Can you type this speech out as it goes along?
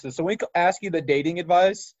So when we ask you the dating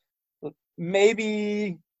advice,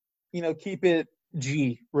 maybe, keep it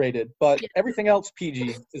G rated, but everything else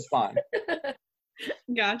PG is fine.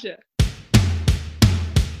 Gotcha.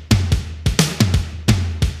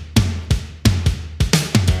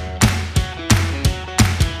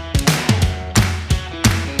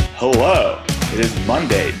 Hello. It is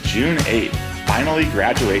Monday, June 8th, finally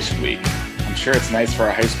graduation week. I'm sure it's nice for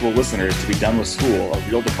our high school listeners to be done with school, a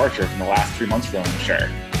real departure from the last 3 months for them, I'm sure.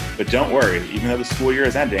 But don't worry, even though the school year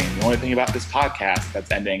is ending, the only thing about this podcast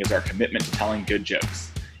that's ending is our commitment to telling good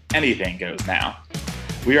jokes. Anything goes now.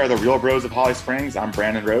 We are the Real Bros of Holly Springs. I'm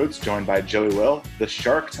Brandon Rhodes, joined by Joey Will, the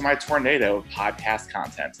shark to my tornado of podcast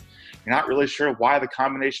content. You're not really sure why the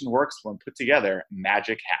combination works, when put together,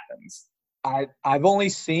 magic happens. I've only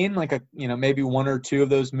seen maybe one or two of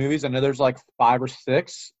those movies. I know there's like 5 or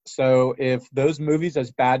 6. So if those movies,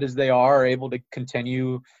 as bad as they are able to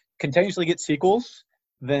continuously get sequels,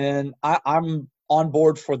 then I'm on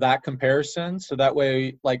board for that comparison. So that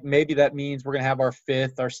way, maybe that means we're gonna have our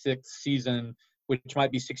 5th or 6th season, which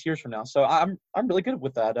might be 6 years from now. So I'm really good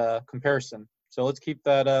with that comparison. So let's keep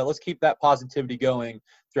that positivity going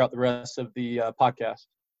throughout the rest of the podcast.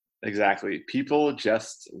 Exactly. People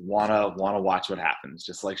just wanna watch what happens,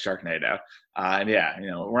 just like Sharknado.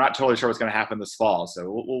 We're not totally sure what's going to happen this fall, so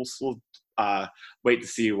we'll wait to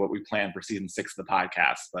see what we plan for season 6 of the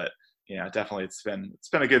podcast. But definitely it's been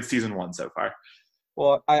a good season 1 so far.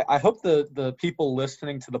 Well, I hope the people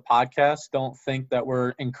listening to the podcast don't think that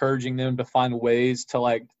we're encouraging them to find ways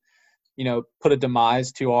to put a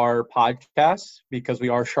demise to our podcast, because we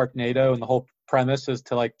are Sharknado and the whole premise is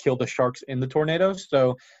to kill the sharks in the tornadoes.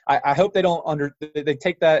 So I hope they they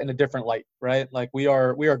take that in a different light, right? We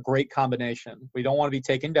are a great combination. We don't want to be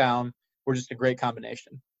taken down. We're just a great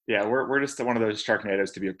combination. Yeah, we're just one of those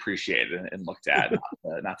Sharknadoes to be appreciated and looked at,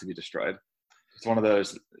 not to be destroyed. It's one of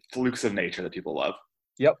those flukes of nature that people love.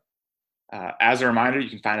 Yep. As a reminder, you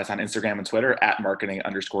can find us on Instagram and Twitter at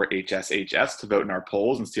marketing_HSHS to vote in our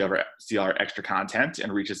polls and see our extra content,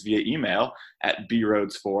 and reach us via email at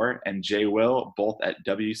broads4 and jwill, both at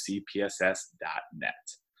wcpss.net.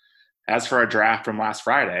 As for our draft from last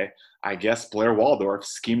Friday, I guess Blair Waldorf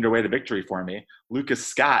schemed her way to victory for me. Lucas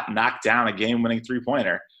Scott knocked down a game-winning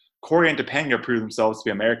three-pointer. Corey and Topanga proved themselves to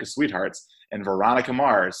be America's sweethearts, and Veronica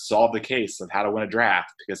Mars solved the case of how to win a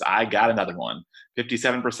draft, because I got another one,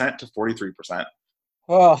 57% to 43%.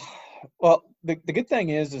 Oh, well, the good thing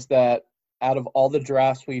is that out of all the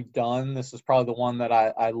drafts we've done, this is probably the one that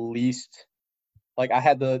I least, I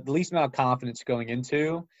had the least amount of confidence going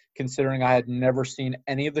into, considering I had never seen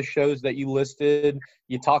any of the shows that you listed.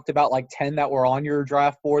 You talked about 10 that were on your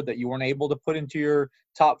draft board that you weren't able to put into your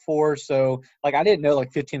top 4. So I didn't know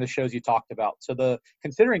 15 of the shows you talked about. So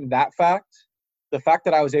considering that fact, the fact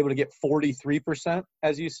that I was able to get 43%,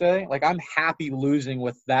 as you say, I'm happy losing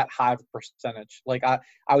with that high of a percentage.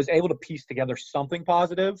 I was able to piece together something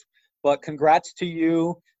positive, but congrats to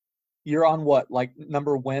you. You're on what,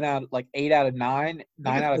 number win out 8 out of 9,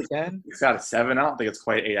 9 out of 10? It's got a 7. I don't think it's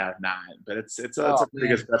quite 8 out of 9, but it's a pretty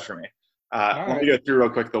good stretch for me. Let me go through real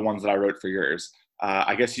quick the ones that I wrote for yours.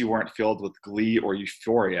 I guess you weren't filled with glee or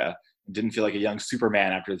euphoria and didn't feel like a young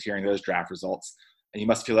Superman after hearing those draft results. And you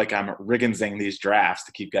must feel like I'm Rigginsing these drafts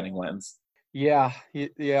to keep getting wins. Yeah.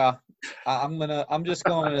 I'm just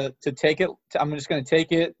going to take it. I'm just going to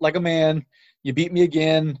take it like a man. You beat me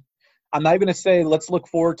again. I'm not even going to say let's look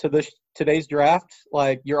forward to today's draft.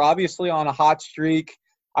 You're obviously on a hot streak.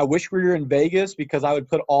 I wish we were in Vegas, because I would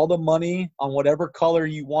put all the money on whatever color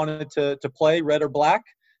you wanted to play, red or black.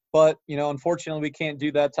 But, unfortunately, we can't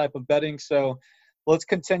do that type of betting. So let's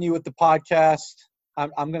continue with the podcast.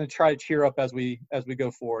 I'm going to try to cheer up as we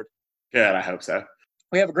go forward. Good, I hope so.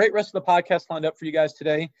 We have a great rest of the podcast lined up for you guys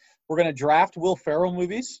today. We're going to draft Will Ferrell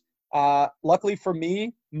movies. Luckily for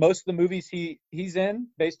me, most of the movies he's in,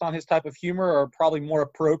 based on his type of humor, are probably more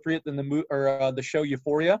appropriate than the show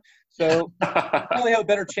Euphoria. So probably have a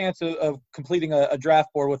better chance of completing a draft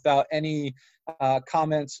board without any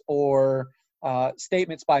comments or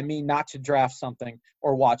statements by me not to draft something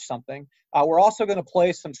or watch something. We're also going to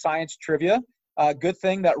play some science trivia. Good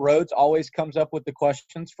thing that Rhodes always comes up with the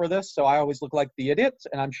questions for this, so I always look like the idiot,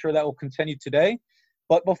 and I'm sure that will continue today.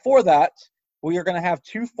 But before that, we are going to have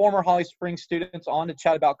 2 former Holly Springs students on to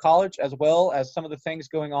chat about college, as well as some of the things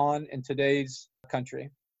going on in today's country.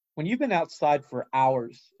 When you've been outside for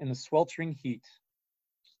hours in the sweltering heat,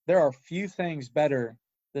 there are few things better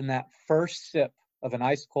than that first sip of an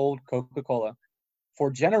ice-cold Coca-Cola.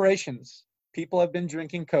 For generations, people have been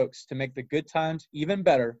drinking Cokes to make the good times even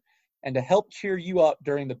better and to help cheer you up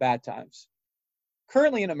during the bad times.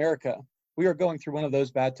 Currently in America, we are going through one of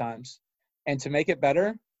those bad times. And to make it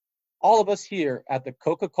better, all of us here at the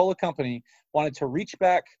Coca-Cola Company wanted to reach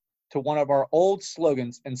back to one of our old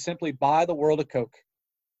slogans and simply buy the world a Coke.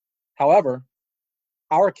 However,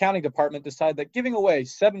 our accounting department decided that giving away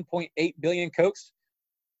 7.8 billion Cokes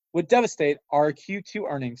would devastate our Q2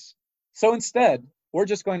 earnings. So instead, we're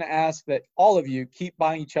just going to ask that all of you keep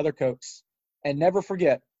buying each other Cokes. And never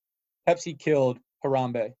forget, Pepsi killed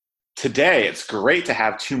Harambe. Today, it's great to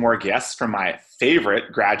have two more guests from my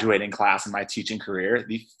favorite graduating class in my teaching career,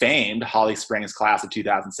 the famed Holly Springs class of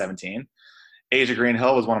 2017. Asia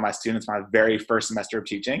Greenhill was one of my students my very first semester of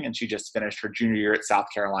teaching, and she just finished her junior year at South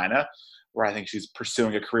Carolina, where I think she's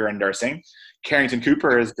pursuing a career in nursing. Karrington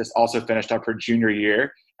Cooper has just also finished up her junior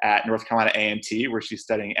year at North Carolina A&T, where she's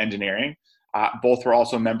studying engineering. Both were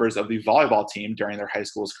also members of the volleyball team during their high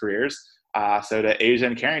school's careers. So to Asia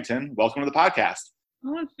and Karrington, welcome to the podcast.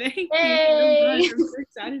 Oh, thank you Hey. so much. I'm so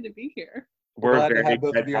excited to be here. We're glad to have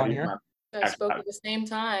both of you on here. I spoke at the same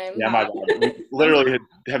time. Yeah, my bad. We literally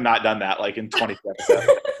have not done that like in 20 episodes.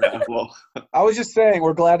 Yeah, well, I was just saying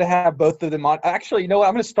we're glad to have both of them on. Actually, you know what?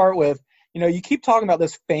 I'm going to start with, you keep talking about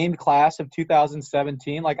this famed class of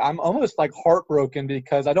 2017. Like, I'm almost like heartbroken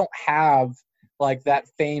because I don't have like that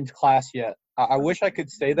famed class yet. I wish I could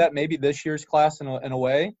say that maybe this year's class in a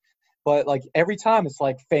way. But like every time it's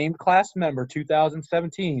like famed class member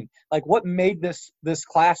 2017. Like what made this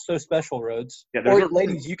class so special, Rhodes? Yeah, or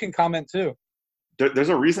ladies, you can comment too. There's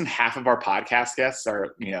a reason half of our podcast guests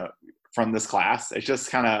are, from this class. It's just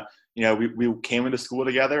kind of, we came into school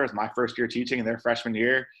together. It was my first year teaching in their freshman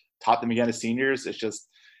year, taught them again as seniors. It's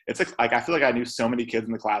like I feel like I knew so many kids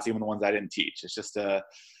in the class, even the ones I didn't teach. It's just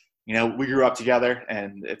we grew up together,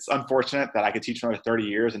 and it's unfortunate that I could teach for another 30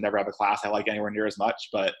 years and never have a class I like anywhere near as much,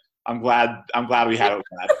 but I'm glad we had it.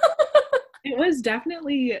 It was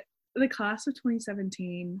definitely the class of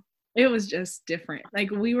 2017. It was just different.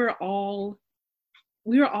 Like we were all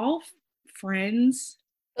friends.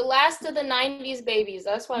 The last of the 90s babies.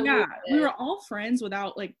 That's why we were all friends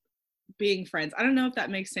without like being friends. I don't know if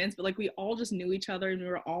that makes sense, but like we all just knew each other and we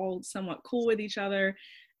were all somewhat cool with each other.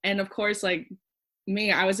 And of course, like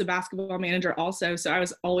me, I was a basketball manager also, so I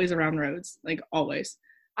was always around Rhodes, like always.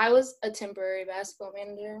 I was a temporary basketball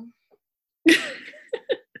manager.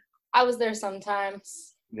 I was there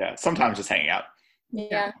sometimes. Yeah, sometimes just hanging out.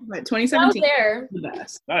 Yeah. But 2017 there. was the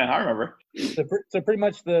best. I remember. So pretty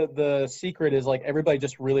much the secret is like everybody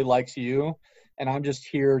just really likes you, and I'm just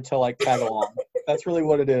here to like tag along. That's really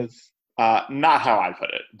what it is. Not how I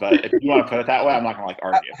put it, but if you want to put it that way, I'm not gonna like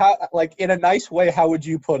argue. How like in a nice way, how would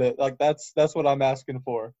you put it? Like that's what I'm asking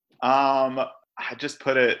for. I just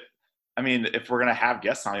put it. I mean, if we're gonna have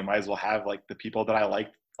guests on, we might as well have like the people that I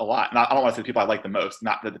like a lot. I don't want to say the people I like the most.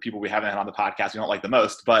 Not that the people we haven't had on the podcast we don't like the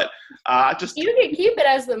most, but just you can keep it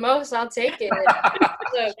as the most. I'll take it.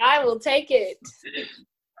 Look, I will take it.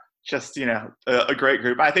 Just a great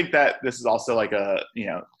group. I think that this is also like a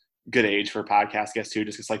good age for podcast guests too,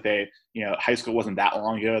 just because like they high school wasn't that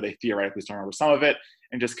long ago. They theoretically still remember some of it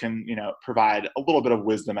and just can provide a little bit of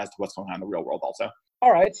wisdom as to what's going on in the real world also.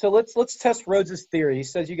 All right, so let's test Rhodes' theory. He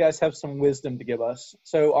says you guys have some wisdom to give us.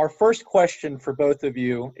 So our first question for both of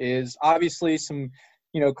you is obviously some,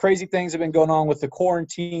 crazy things have been going on with the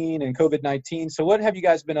quarantine and COVID-19. So what have you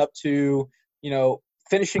guys been up to,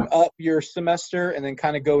 finishing up your semester and then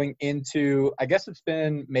kind of going into, I guess it's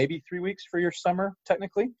been maybe 3 weeks for your summer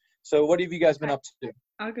technically. So what have you guys been up to?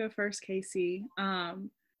 I'll go first, Casey.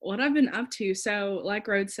 What I've been up to, so like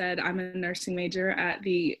Rhodes said, I'm a nursing major at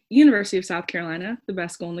the University of South Carolina, the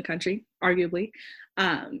best school in the country, arguably.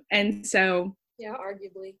 And so... Yeah,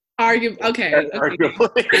 arguably. Okay.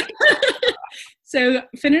 Arguably. So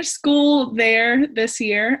finished school there this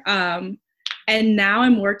year. And now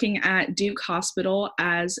I'm working at Duke Hospital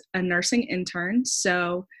as a nursing intern.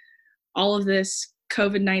 So all of this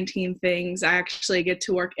COVID-19 things, I actually get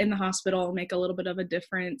to work in the hospital, make a little bit of a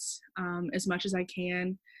difference as much as I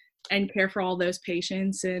can, and care for all those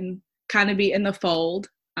patients and kind of be in the fold.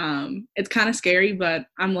 It's kind of scary, but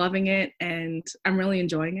I'm loving it and I'm really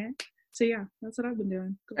enjoying it. So yeah, that's what I've been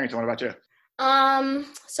doing. Thanks. What about you?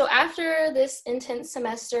 So after this intense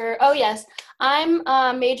semester, yes, I'm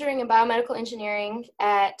majoring in biomedical engineering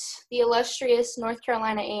at the illustrious North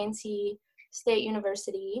Carolina A&T State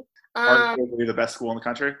University. Arguably the best school in the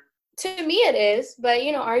country? To me it is, but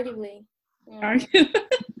arguably.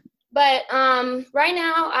 But right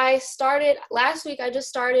now last week I just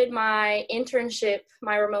started my internship,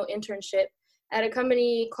 my remote internship at a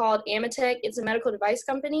company called Amatech. It's a medical device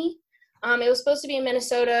company. It was supposed to be in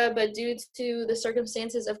Minnesota, but due to the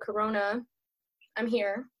circumstances of Corona, I'm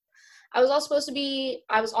here. I was also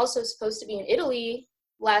supposed to be in Italy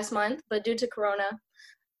last month, but due to Corona,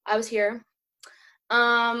 I was here.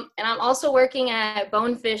 And I'm also working at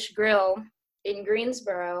Bonefish Grill in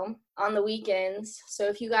Greensboro on the weekends. So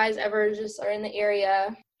if you guys ever just are in the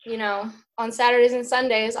area, you know, on Saturdays and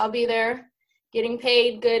Sundays, I'll be there getting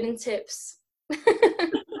paid good and tips.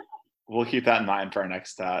 We'll keep that in mind for our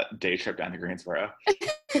next day trip down to Greensboro.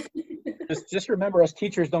 Just remember, us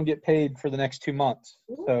teachers don't get paid for the next 2 months.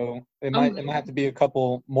 So it might have to be a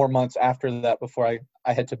couple more months after that before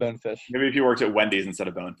I head to Bonefish. Maybe if you worked at Wendy's instead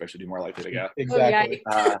of Bonefish, would be more likely to go. Exactly.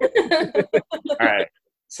 Oh, All right.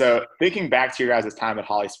 So thinking back to your guys' time at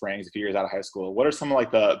Holly Springs, a few years out of high school, what are some of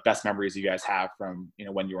like the best memories you guys have from, you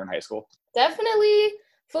know, when you were in high school? Definitely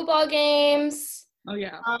football games. Oh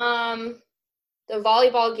yeah. The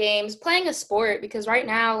volleyball games, playing a sport, because right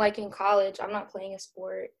now, like in college, I'm not playing a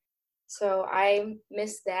sport. So I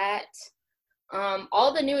miss that.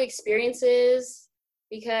 All the new experiences,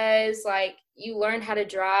 because like you learn how to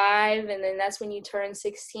drive, and then that's when you turn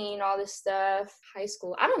 16, all this stuff. High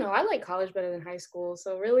school, I don't know. I like college better than high school.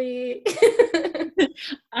 So really.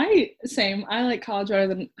 I like college better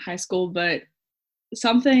than high school, but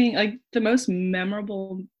something like the most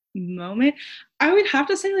memorable moment, I would have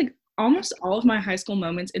to say like almost all of my high school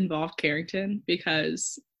moments involved Karrington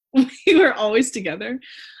because we were always together.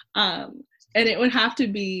 And it would have to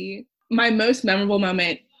be my most memorable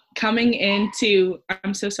moment coming into,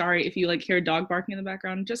 I'm so sorry if you like hear a dog barking in the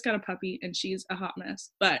background, just got a puppy and she's a hot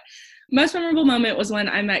mess. But most memorable moment was when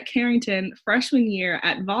I met Karrington freshman year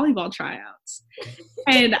at volleyball tryouts.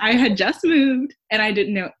 And I had just moved and I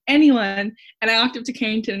didn't know anyone. And I walked up to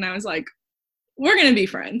Karrington and I was like, we're going to be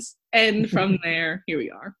friends. And from there, here we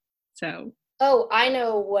are. So. Oh, I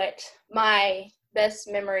know what my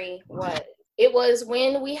best memory was. It was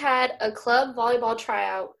when we had a club volleyball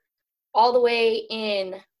tryout all the way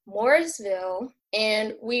in Morrisville,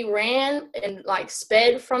 and we ran and like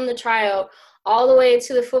sped from the tryout all the way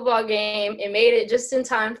to the football game and made it just in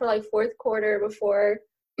time for like fourth quarter before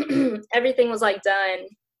everything was like done.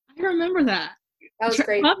 I remember that. That was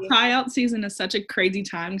crazy. Club tryout season is such a crazy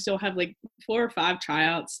time. So you'll have like 4 or 5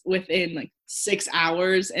 tryouts within like 6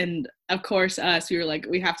 hours. And of course, we were like,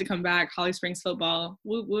 we have to come back. Holly Springs football.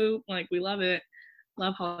 Whoop, whoop. Like, we love it.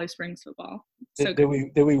 Love Holly Springs football. Did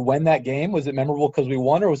we win that game? Was it memorable because we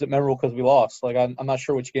won, or was it memorable because we lost? Like, I'm not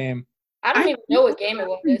sure which game. I don't even know what game it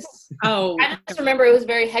was. Oh. I just remember it was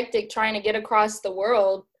very hectic trying to get across the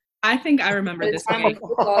world. I think I remember this time the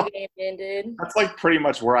football game ended. That's like pretty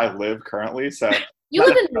much where I live currently. So you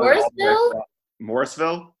live in Morrisville?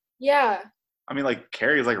 Morrisville? Yeah. I mean, like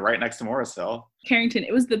Cary is like right next to Morrisville. Karrington,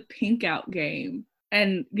 it was the pink out game.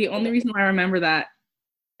 And the only reason why I remember that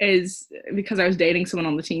is because I was dating someone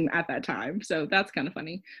on the team at that time. So that's kind of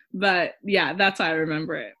funny. But yeah, that's how I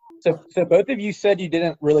remember it. So both of you said you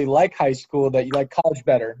didn't really like high school, that you like college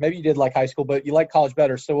better. Maybe you did like high school, but you like college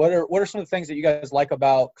better. So what are some of the things that you guys like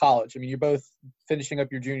about college? I mean, you're both finishing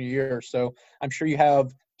up your junior year, so I'm sure you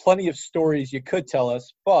have plenty of stories you could tell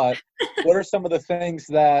us, but what are some of the things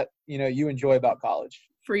that, you know, you enjoy about college?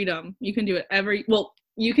 Freedom. You can do whatever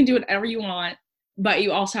you want, but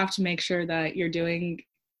you also have to make sure that you're doing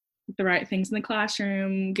the right things in the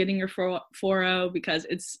classroom, getting your 4.0, because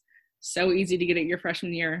it's so easy to get it your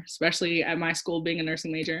freshman year, especially at my school being a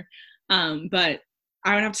nursing major. But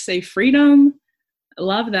I would have to say freedom.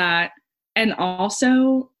 Love that. And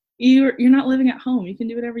also you're not living at home. You can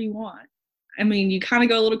do whatever you want. I mean, you kind of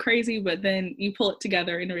go a little crazy, but then you pull it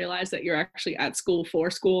together and realize that you're actually at school for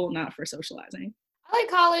school, not for socializing. I like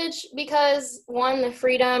college because, one, the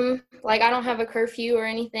freedom, like I don't have a curfew or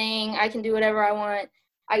anything. I can do whatever I want.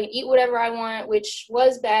 I can eat whatever I want, which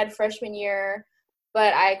was bad freshman year,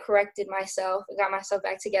 but I corrected myself and got myself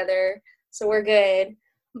back together. So we're good.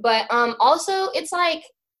 But also it's like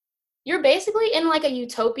you're basically in like a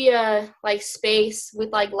utopia like space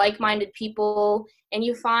with like-minded people, and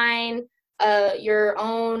you find your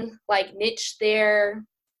own like niche there.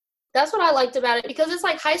 That's what I liked about it, because it's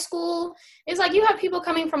like high school. It's like you have people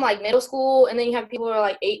coming from like middle school, and then you have people who are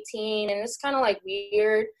like 18, and it's kind of like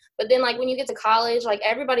weird. But then like when you get to college, like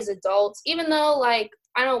everybody's adults, even though like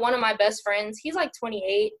I know one of my best friends, he's like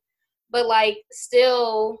 28, but like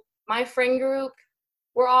still my friend group,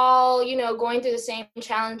 we're all, you know, going through the same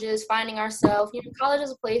challenges, finding ourselves. You know, college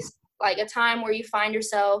is a place, like a time where you find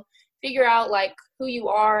yourself, figure out like who you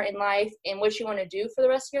are in life and what you want to do for the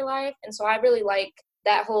rest of your life. And so I really like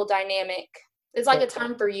that whole dynamic. It's like a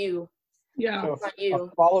time for you. Yeah. So not you.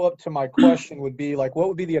 a follow-up to my question would be like, what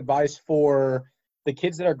would be the advice for the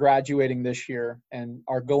kids that are graduating this year and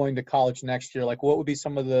are going to college next year? Like, what would be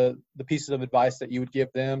some of the pieces of advice that you would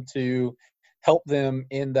give them to help them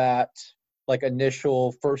in that like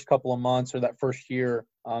initial first couple of months or that first year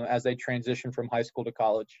as they transition from high school to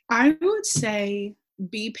college? I would say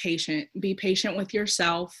be patient. Be patient with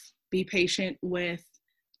yourself. Be patient with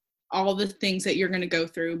all the things that you're going to go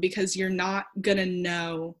through, because you're not going to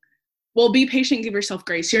know. Well, be patient, give yourself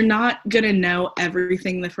grace. You're not going to know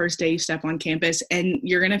everything the first day you step on campus, and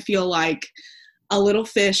you're going to feel like a little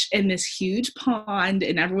fish in this huge pond,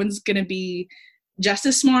 and everyone's going to be just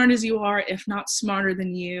as smart as you are, if not smarter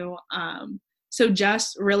than you. So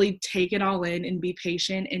just really take it all in and be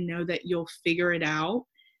patient and know that you'll figure it out.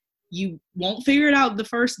 You won't figure it out the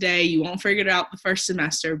first day. You won't figure it out the first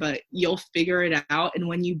semester, but you'll figure it out. And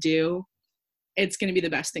when you do, it's going to be the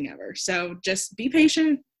best thing ever. So just be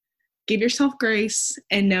patient, give yourself grace,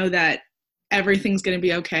 and know that everything's going to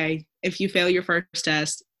be okay. If you fail your first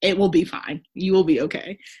test, it will be fine. You will be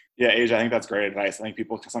okay. Yeah, Asia, I think that's great advice. I think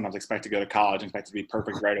people sometimes expect to go to college and expect to be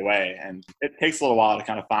perfect right away. And it takes a little while to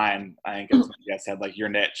kind of find, I think, as you guys said, like your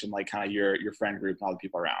niche and like kind of your friend group and all the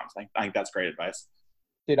people around. So I think that's great advice.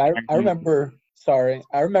 Dude, I remember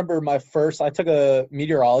I took a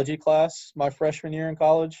meteorology class my freshman year in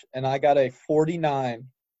college, and I got a 49.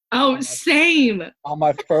 Oh, same. On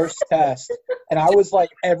my first test. And I was like,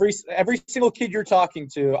 every single kid you're talking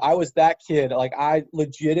to, I was that kid. Like, I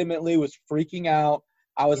legitimately was freaking out.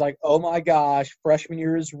 I was like, oh my gosh, freshman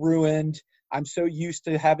year is ruined. I'm so used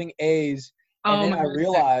to having A's. And then I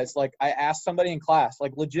realized, like, I asked somebody in class,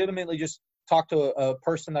 like, legitimately just talked to a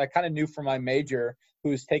person that I kind of knew from my major who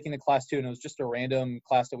was taking the class too. And it was just a random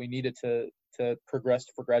class that we needed to progress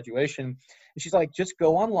for graduation. And she's like, just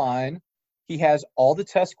go online. He has all the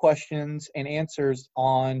test questions and answers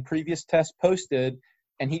on previous tests posted,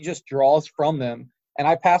 and he just draws from them. And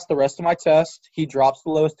I passed the rest of my test. He drops the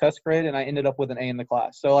lowest test grade, and I ended up with an A in the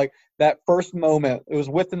class. So, like, that first moment, it was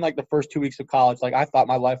within, like, the first 2 weeks of college. Like, I thought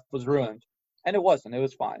my life was ruined. And it wasn't. It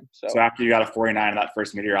was fine. So after you got a 49 on that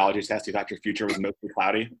first meteorology test, you thought your future was mostly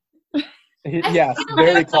cloudy? Yes,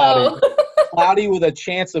 very cloudy. Cloudy with a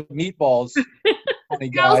chance of meatballs. I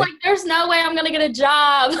was like, there's no way I'm going to get a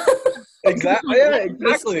job. Exactly. Yeah,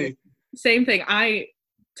 exactly. Same thing. I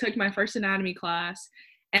took my first anatomy class,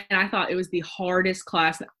 and I thought it was the hardest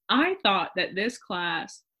class. I thought that this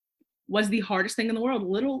class was the hardest thing in the world.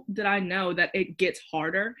 Little did I know that it gets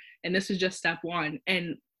harder, and this is just step one.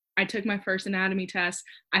 And I took my first anatomy test.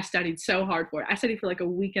 I studied so hard for it. I studied for like a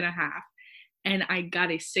week and a half, and I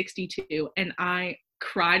got a 62, and I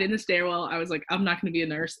cried in the stairwell. I was like, I'm not going to be a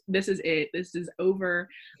nurse. This is it. This is over.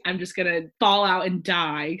 I'm just going to fall out and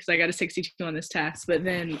die because I got a 62 on this test. But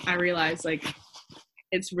then I realized, like,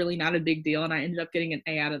 it's really not a big deal, and I ended up getting an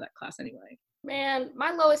A out of that class anyway. Man,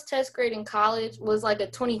 my lowest test grade in college was like a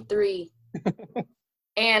 23.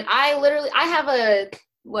 And I have a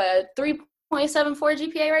 3.74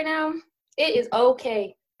 GPA right now. It is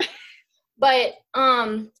okay. But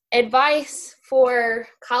advice for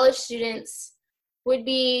college students would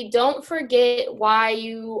be, don't forget why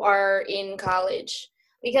you are in college.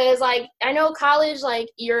 Because, like, I know college, like,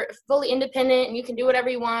 you're fully independent and you can do whatever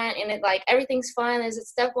you want, and it, like, everything's fun. There's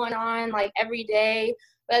stuff going on, like, every day.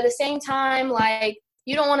 But at the same time, like,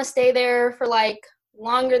 you don't want to stay there for, like,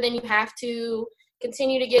 longer than you have to,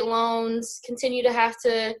 continue to get loans, continue to have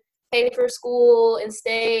to pay for school and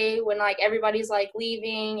stay when, like, everybody's, like,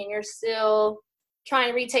 leaving and you're still trying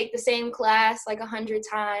to retake the same class, like, 100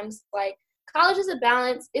 times. Like, college is a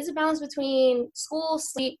balance. It's a balance between school,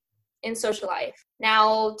 sleep, and social life.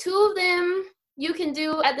 Now, 2 of them you can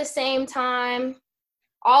do at the same time.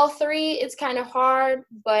 All 3, it's kind of hard,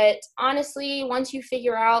 but honestly, once you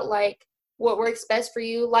figure out, like, what works best for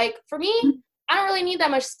you, like, for me, I don't really need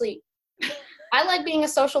that much sleep. I like being a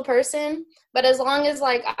social person, but as long as,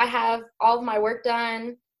 like, I have all of my work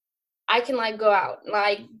done, I can, like, go out.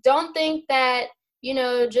 Like, don't think that, you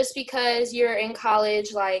know, just because you're in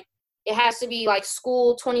college, like, it has to be, like,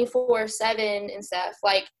 school 24/7 and stuff.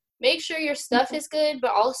 Like, make sure your stuff is good,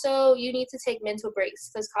 but also you need to take mental breaks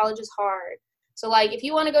because college is hard. So, like, if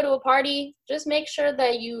you want to go to a party, just make sure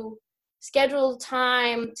that you schedule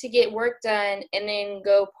time to get work done and then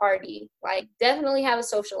go party. Like, definitely have a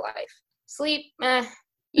social life. Sleep,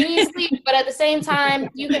 you need sleep, but at the same time,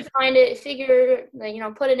 you can find it, figure, you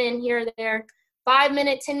know, put it in here or there.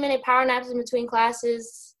 5-minute, 10-minute power naps in between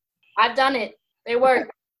classes. I've done it. They work.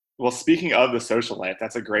 Well, speaking of the social life,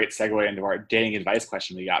 that's a great segue into our dating advice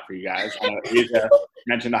question we got for you guys. Asia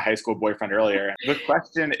mentioned a high school boyfriend earlier. The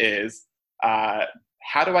question is,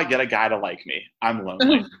 how do I get a guy to like me? I'm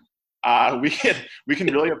lonely. We can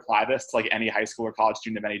really apply this to, like, any high school or college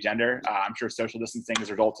student of any gender. I'm sure social distancing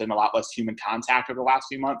has resulted in a lot less human contact over the last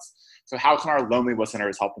few months. So how can our lonely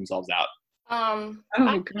listeners help themselves out? I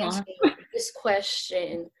answer this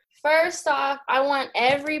question. First off, I want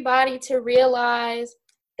everybody to realize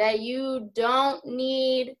that you don't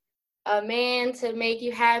need a man to make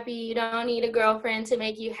you happy. You don't need a girlfriend to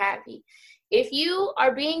make you happy. If you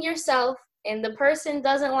are being yourself and the person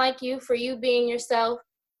doesn't like you for you being yourself,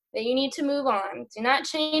 then you need to move on. Do not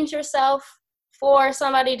change yourself for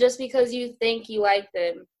somebody just because you think you like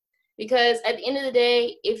them. Because at the end of the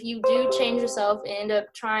day, if you do change yourself and end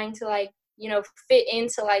up trying to like, you know, fit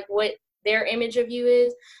into like what their image of you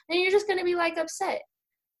is, then you're just going to be like upset.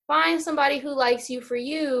 Find somebody who likes you for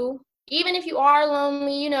you. Even if you are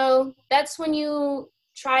lonely, you know, that's when you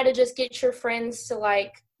try to just get your friends to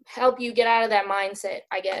like help you get out of that mindset,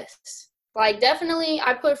 I guess. Like definitely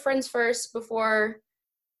I put friends first before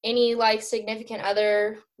any like significant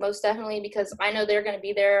other, most definitely, because I know they're going to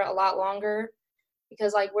be there a lot longer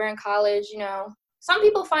because like we're in college, you know. Some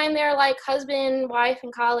people find their like husband, wife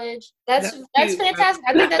in college. That's fantastic.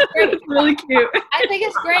 I think that's great. Really cute. I think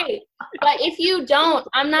it's great. But if you don't,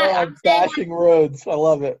 I'm saying, bashing roads. I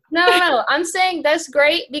love it. No. I'm saying that's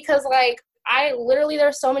great because like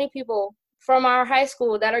there's so many people from our high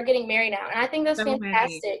school that are getting married now. And I think that's So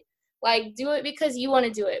fantastic. many. Like do it because you want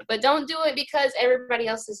to do it, but don't do it because everybody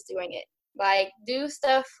else is doing it. Like do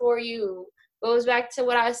stuff for you. Goes back to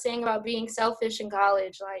what I was saying about being selfish in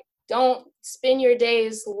college. Like don't spend your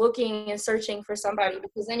days looking and searching for somebody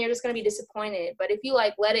because then you're just going to be disappointed. But if you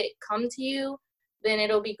like let it come to you, then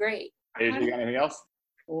it'll be great. Asia, you got anything else?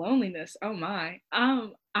 Loneliness. Oh my. I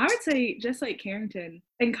would say just like Karrington,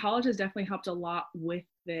 and college has definitely helped a lot with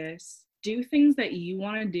this. Do things that you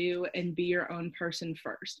want to do and be your own person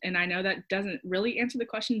first. And I know that doesn't really answer the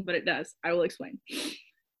question, but it does. I will explain.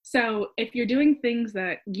 So if you're doing things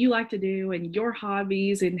that you like to do and your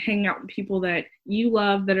hobbies and hang out with people that you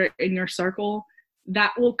love that are in your circle,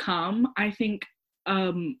 that will come. I think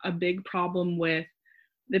a big problem with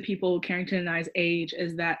the people Karrington and I's age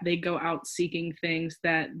is that they go out seeking things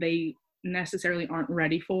that they necessarily aren't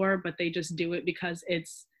ready for, but they just do it because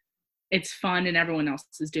it's fun and everyone else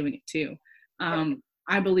is doing it too.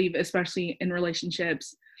 I believe, especially in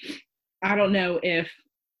relationships, I don't know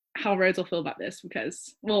how Rhodes will feel about this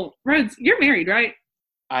because, well, Rhodes, you're married, right?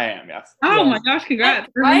 I am, yes. Oh Yeah. my gosh,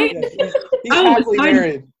 congrats. Right? Yeah, he's happily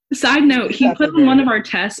married. Side note, He's he happily put on one married. of our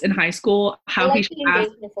tests in high school how he should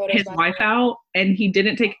ask his wife out, and he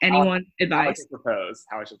didn't take anyone's How I advice. should propose.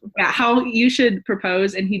 Yeah, how you should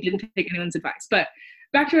propose, and he didn't take anyone's advice. But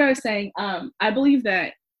back to what I was saying, I believe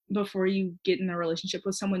that before you get in a relationship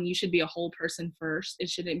with someone, you should be a whole person first. It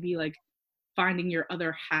shouldn't be like finding your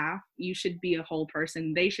other half. You should be a whole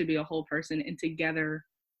person. They should be a whole person, and together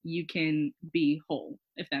you can be whole,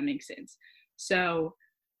 if that makes sense. So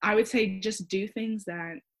I would say just do things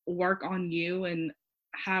that work on you and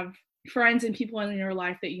have friends and people in your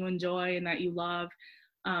life that you enjoy and that you love,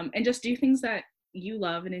 and just do things that you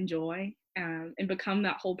love and enjoy, and become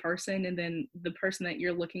that whole person. And then the person that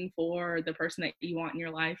you're looking for, or the person that you want in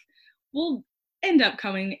your life, will end up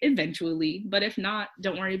coming eventually. But if not,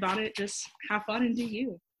 don't worry about it. Just have fun and do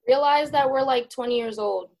you. Realize that we're like 20 years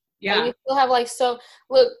old. Yeah. Like, we still have like, so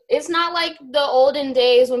look, it's not like the olden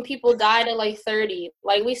days when people died at like 30.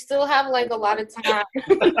 Like we still have like a lot of time.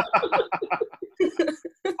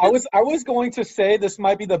 I was going to say this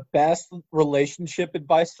might be the best relationship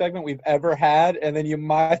advice segment we've ever had, and then you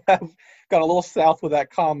might have gone a little south with that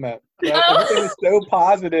comment. Right? Everything is so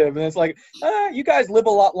positive, and it's like, you guys live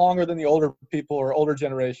a lot longer than the older people or older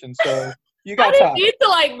generation, so you got time. I didn't need to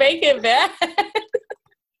like make it bad.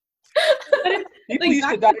 People used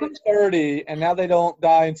to die at 30, and now they don't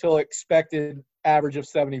die until expected average of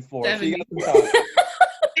 74. 70. So you got some time.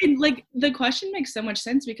 And like the question makes so much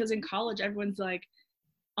sense because in college, everyone's like,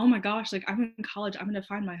 oh my gosh, like I'm in college, I'm going to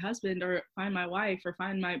find my husband or find my wife or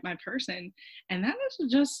find my person. And that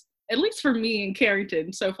is just, at least for me in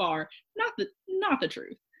Karrington so far, not the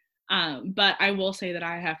truth. But I will say that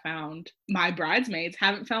I have found my bridesmaids,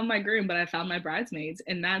 haven't found my groom, but I found my bridesmaids,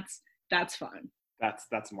 and that's fun.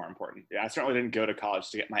 That's more important. Yeah, I certainly didn't go to college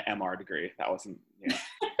to get my MR degree. That wasn't,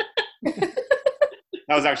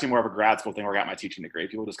 that was actually more of a grad school thing where I got my teaching degree.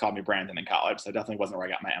 People just called me Brandon in college, so it definitely wasn't where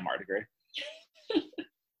I got my MR degree.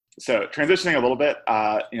 So transitioning a little bit,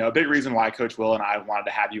 a big reason why Coach Will and I wanted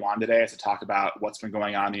to have you on today is to talk about what's been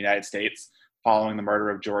going on in the United States following the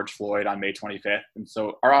murder of George Floyd on May 25th. And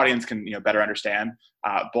so our audience can better understand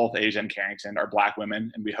both Asia and Karrington are Black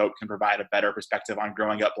women, and we hope can provide a better perspective on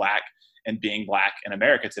growing up Black and being Black in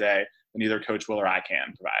America today than either Coach Will or I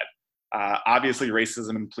can provide. Obviously,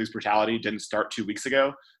 racism and police brutality didn't start 2 weeks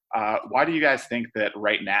ago. Why do you guys think that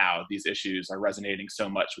right now these issues are resonating so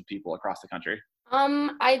much with people across the country?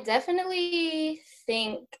 I definitely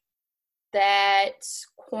think that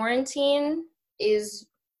quarantine is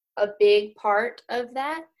a big part of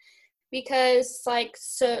that, because like,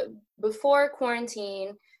 so before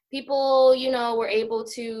quarantine, people, were able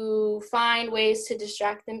to find ways to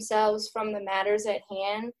distract themselves from the matters at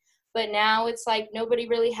hand. But now it's like nobody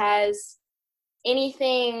really has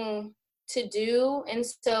anything to do. And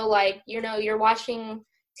so like, you're watching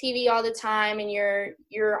TV all the time, and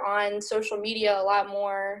you're on social media a lot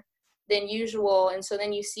more than usual. And so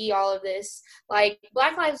then you see all of this, like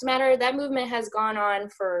Black Lives Matter, that movement has gone on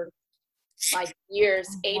for like years,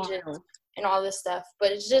 ages, and all this stuff.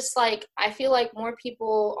 But it's just like, I feel like more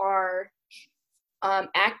people are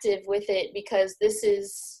active with it, because this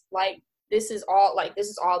is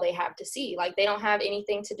all they have to see. Like, they don't have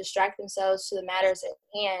anything to distract themselves to the matters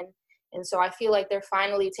at hand. And so I feel like they're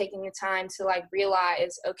finally taking the time to like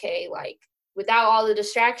realize, okay, like without all the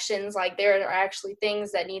distractions, like there are actually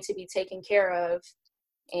things that need to be taken care of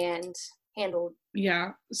and handled.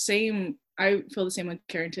 Yeah, same. I feel the same with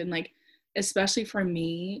Karrington. Like, especially for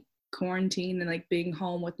me, quarantine and like being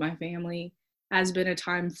home with my family has been a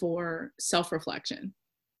time for self-reflection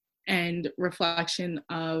and reflection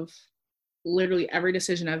of literally every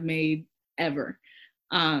decision I've made ever.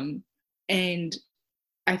 And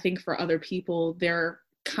I think for other people, they're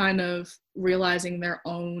kind of realizing their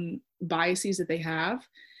own biases that they have,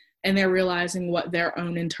 and they're realizing what their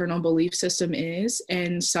own internal belief system is.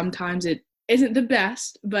 And sometimes it isn't the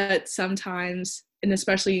best, but sometimes, and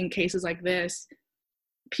especially in cases like this,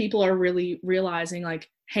 people are really realizing like,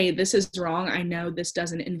 hey, this is wrong. I know this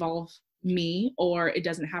doesn't involve me, or it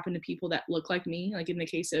doesn't happen to people that look like me. Like in the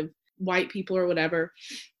case of white people or whatever,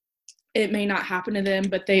 it may not happen to them,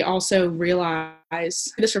 but they also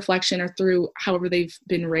realize this reflection, or through however they've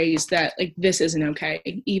been raised, that like this isn't okay.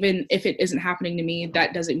 Even if it isn't happening to me,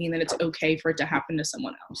 that doesn't mean that it's okay for it to happen to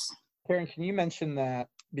someone else. Karen, can you mention that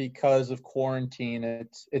because of quarantine,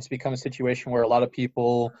 it's become a situation where a lot of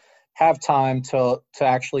people have time to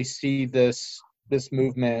actually see this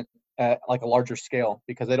movement at like a larger scale,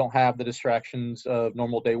 because they don't have the distractions of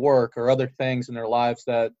normal day work or other things in their lives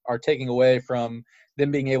that are taking away from them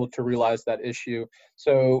being able to realize that issue.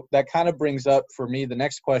 So that kind of brings up for me the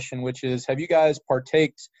next question, which is, have you guys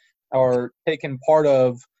taken part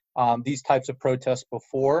of these types of protests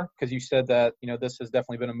before? Because you said that, this has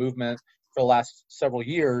definitely been a movement for the last several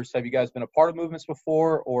years. Have you guys been a part of movements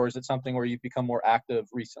before, or is it something where you've become more active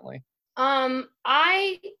recently?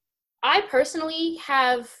 I personally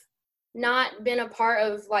have not been a part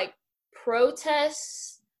of like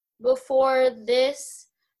protests before this.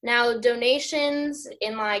 Now, donations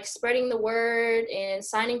and like spreading the word and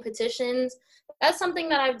signing petitions, that's something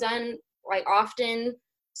that I've done like often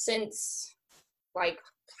since like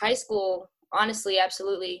high school, honestly,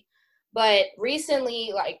 absolutely. But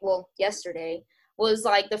recently, yesterday was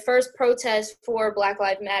like the first protest for Black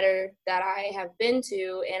Lives Matter that I have been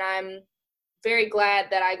to, and I'm very glad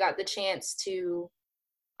that I got the chance to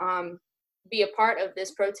be a part of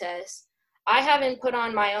this protest. I haven't put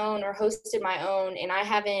on my own or hosted my own, and I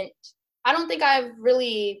don't think I've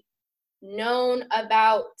really known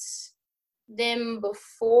about them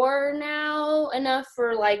before now enough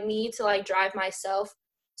for like me to like drive myself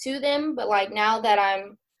to them. But like now that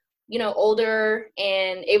I'm, older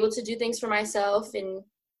and able to do things for myself, and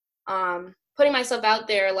putting myself out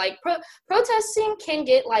there, like protesting can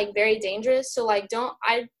get like very dangerous. So like,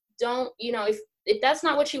 if that's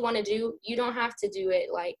not what you want to do, you don't have to do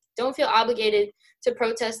it. Like, don't feel obligated to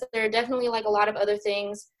protest. There are definitely like a lot of other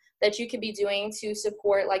things that you could be doing to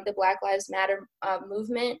support like the Black Lives Matter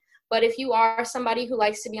movement. But if you are somebody who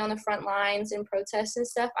likes to be on the front lines and protest and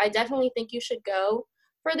stuff, I definitely think you should go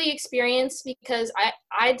for the experience, because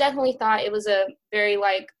I definitely thought it was a very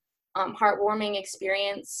like heartwarming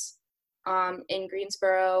experience in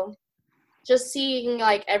Greensboro, just seeing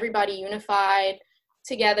like everybody unified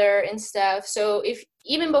together and stuff. So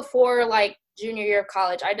even before like junior year of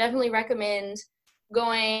college, I definitely recommend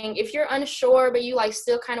going. If you're unsure but you like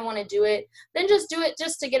still kind of want to do it, then just do it,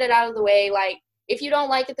 just to get it out of the way. Like, if you don't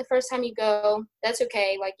like it the first time you go, that's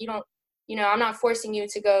okay. Like, I'm not forcing you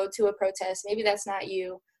to go to a protest. Maybe that's not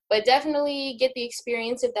you, but definitely get the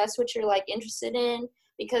experience if that's what you're like interested in,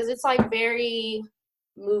 because it's like very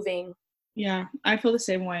moving. Yeah, I feel the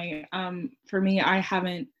same way. For me, I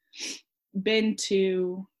haven't been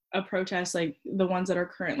to a protest like the ones that are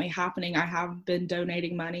currently happening. I have been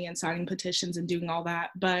donating money and signing petitions and doing all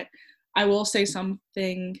that, but I will say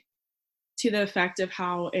something to the effect of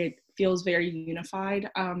how it feels very unified.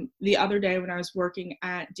 The other day when I was working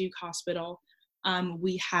at Duke Hospital,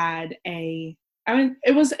 we had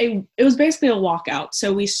it was basically a walkout.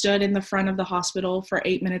 So we stood in the front of the hospital for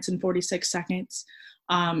 8 minutes and 46 seconds.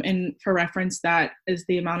 And for reference, that is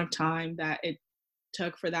the amount of time that it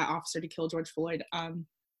took for that officer to kill George Floyd.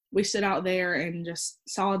 We stood out there and just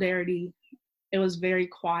solidarity. It was very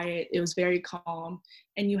quiet. It was very calm.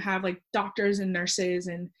 And you have like doctors and nurses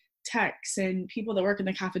and techs and people that work in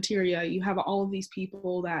the cafeteria. You have all of these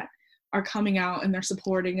people that are coming out and they're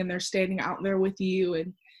supporting and they're standing out there with you.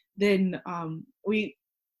 And then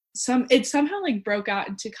it somehow like broke out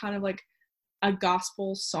into kind of like a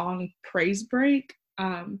gospel song praise break,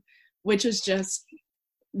 which is just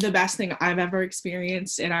the best thing I've ever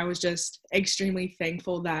experienced. And I was just extremely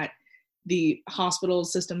thankful that the hospital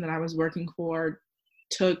system that I was working for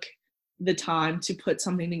took the time to put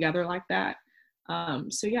something together like that.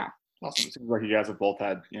 So yeah. Awesome. It seems like you guys have both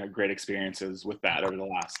had, great experiences with that over the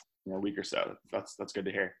last, week or so. That's good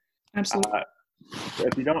to hear. Absolutely.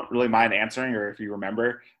 If you don't really mind answering, or if you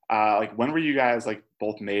remember, like when were you guys like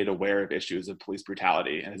both made aware of issues of police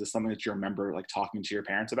brutality? And is this something that you remember like talking to your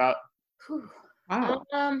parents about? Wow.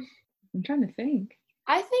 I'm trying to think.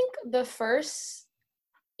 I think the first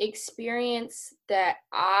experience that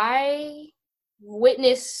I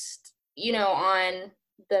witnessed, on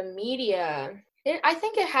the media, I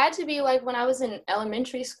think it had to be like when I was in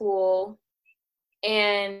elementary school,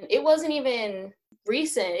 and it wasn't even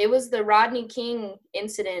recent. It was the Rodney King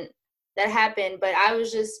incident that happened, but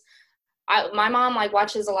my mom like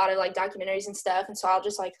watches a lot of like documentaries and stuff, and so I'll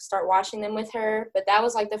just like start watching them with her. But that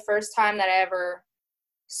was like the first time that I ever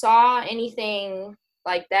saw anything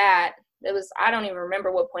like that. I don't even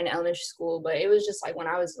remember what point in elementary school, but it was just like when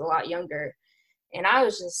I was a lot younger, and I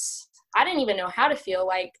didn't even know how to feel.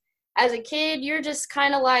 Like as a kid, you're just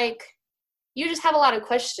kind of like, you just have a lot of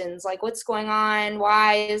questions, like what's going on?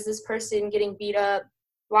 Why is this person getting beat up?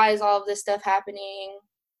 Why is all of this stuff happening?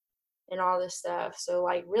 And all this stuff. So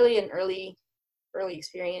like really an early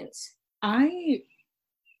experience. I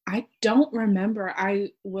don't remember. I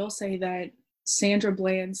will say that Sandra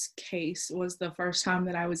Bland's case was the first time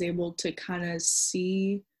that I was able to kind of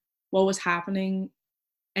see what was happening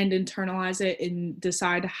and internalize it and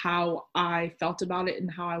decide how I felt about it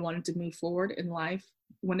and how I wanted to move forward in life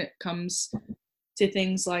when it comes to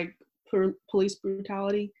things like police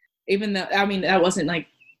brutality. Even though, I mean, that wasn't like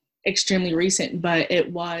extremely recent, but it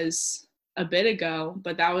was a bit ago.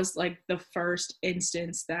 But that was like the first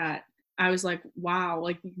instance that I was like, wow,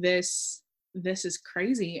 like this is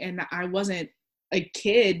crazy. And I wasn't a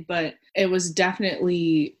kid, but it was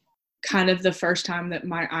definitely kind of the first time that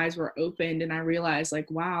my eyes were opened and I realized like,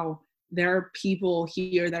 wow, there are people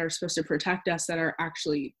here that are supposed to protect us that are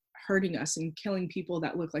actually hurting us and killing people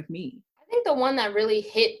that look like me. I think the one that really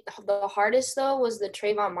hit the hardest though was the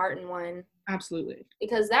Trayvon Martin one. Absolutely.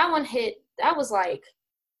 Because that one that was like,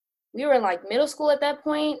 we were in like middle school at that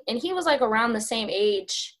point, and he was like around the same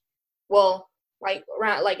age. Well, like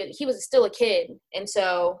around, like he was still a kid. And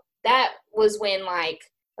so that was when like,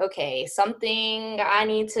 okay, something I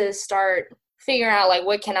need to start figuring out, like,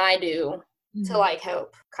 what can I do to like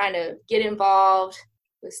help kind of get involved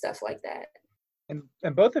with stuff like that.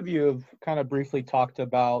 And both of you have kind of briefly talked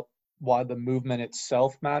about why the movement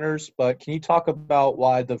itself matters, but can you talk about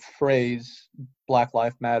why the phrase Black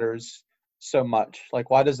Lives Matters so much? Like,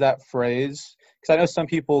 why does that phrase, because I know some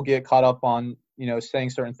people get caught up on, saying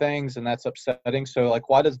certain things and that's upsetting. So like,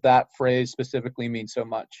 why does that phrase specifically mean so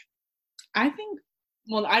much? I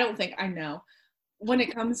don't think I know. When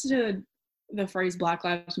it comes to the phrase Black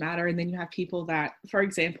Lives Matter, and then you have people that, for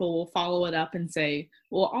example, will follow it up and say,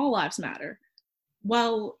 well, all lives matter.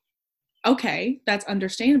 Well, okay, that's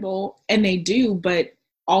understandable, and they do, but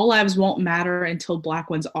all lives won't matter until Black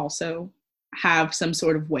ones also have some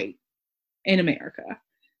sort of weight in America.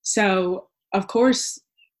 So, of course,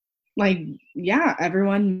 like, yeah,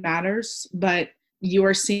 everyone matters, but you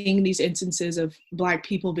are seeing these instances of Black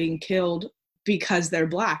people being killed because they're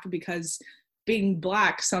Black, because being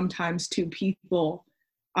Black sometimes to people,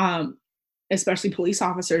 especially police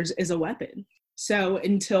officers, is a weapon. So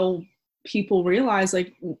until people realize,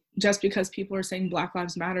 like, just because people are saying Black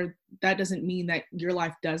Lives Matter, that doesn't mean that your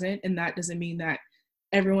life doesn't, and that doesn't mean that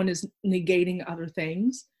everyone is negating other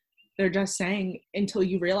things. They're just saying, until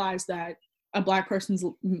you realize that a Black person's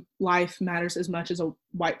life matters as much as a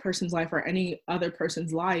white person's life or any other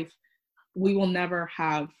person's life, we will never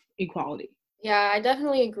have equality. Yeah, I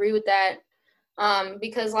definitely agree with that.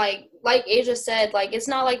 Because like Asia said, like, it's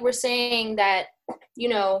not like we're saying that,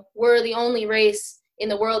 we're the only race in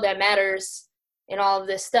the world that matters and all of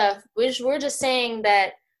this stuff. We're just saying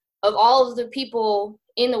that of all of the people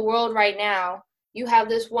in the world right now, you have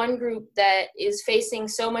this one group that is facing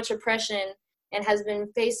so much oppression and has been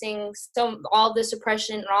facing all of this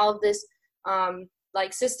oppression and all of this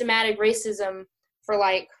like systematic racism for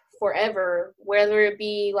like forever, whether it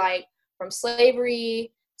be like from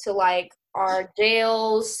slavery to like our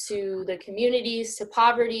jails to the communities to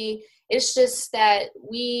poverty. It's just that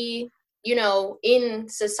we, in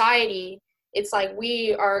society, it's like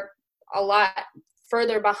we are a lot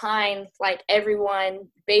further behind like everyone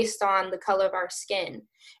based on the color of our skin.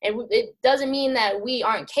 And it doesn't mean that we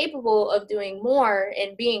aren't capable of doing more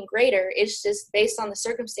and being greater. It's just based on the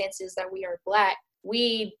circumstances that we are Black.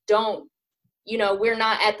 We don't, we're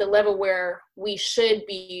not at the level where we should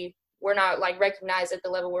be. We're not like recognized at the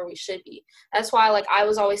level where we should be. That's why like I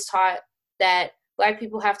was always taught that Black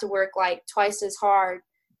people have to work like twice as hard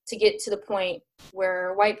to get to the point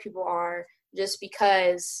where white people are, just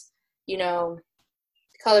because, the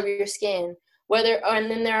color of your skin.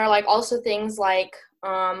 And then there are like also things like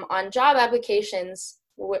on job applications,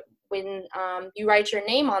 when you write your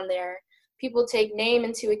name on there, people take name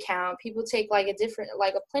into account. People take like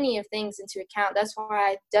a plenty of things into account. That's why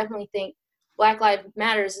I definitely think Black Lives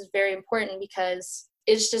Matters is very important, because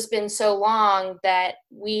it's just been so long that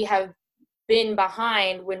we have been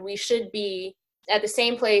behind when we should be at the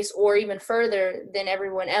same place or even further than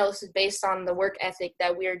everyone else, based on the work ethic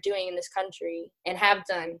that we are doing in this country and have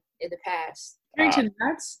done in the past. Karrington,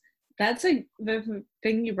 that's the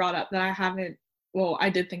thing you brought up that I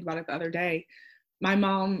did think about it the other day. My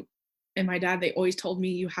mom and my dad, they always told me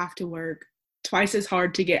you have to work twice as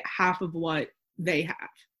hard to get half of what they have.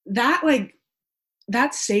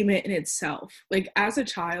 That statement in itself, like as a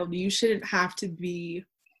child, you shouldn't have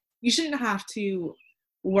to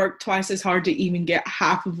work twice as hard to even get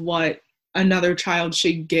half of what another child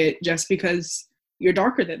should get just because you're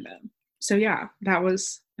darker than them. So yeah,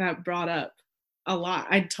 that brought up a lot.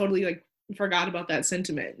 I totally forgot about that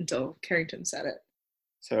sentiment until Karrington said it.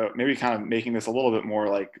 So maybe kind of making this a little bit more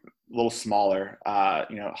a little smaller.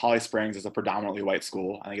 Holly Springs is a predominantly white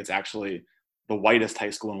school. I think it's actually the whitest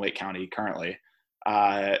high school in Wake County currently.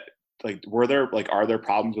 Are there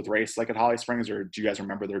problems with race at Holly Springs, or do you guys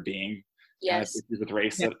remember there being issues with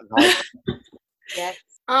race? Yes. Yes.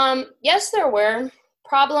 Yes, there were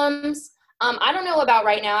problems. I don't know about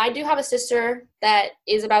right now. I do have a sister that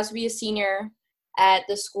is about to be a senior at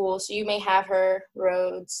the school, so you may have her,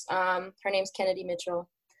 Rhodes. Her name's Kennedy Mitchell.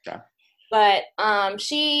 Yeah. But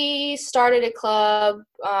she started a club,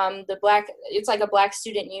 it's like a Black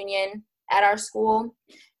student union at our school,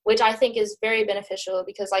 which I think is very beneficial,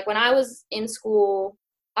 because when I was in school,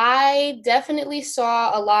 I definitely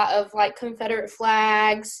saw a lot of Confederate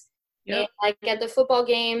flags. Yep. And at the football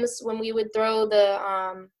games, when we would throw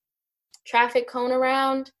the traffic cone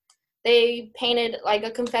around, they painted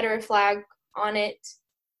a Confederate flag on it,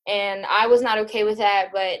 and I was not okay with that.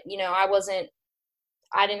 But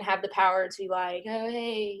I didn't have the power to be like, oh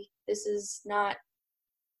hey, this is not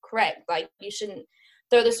correct. You shouldn't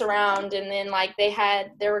throw this around. And then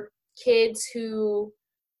there were kids who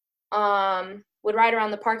would ride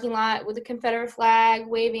around the parking lot with a Confederate flag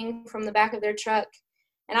waving from the back of their truck.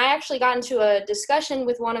 And I actually got into a discussion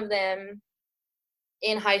with one of them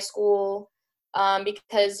in high school,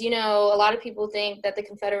 because, a lot of people think that the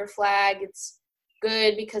Confederate flag, it's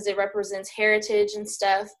good because it represents heritage and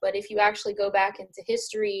stuff. But if you actually go back into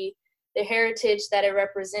history, the heritage that it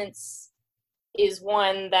represents is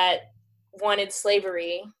one that wanted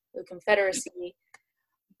slavery, the Confederacy.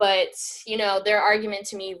 But, their argument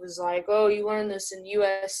to me was oh, you learned this in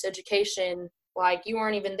U.S. education. You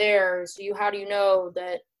weren't even there. So how do you know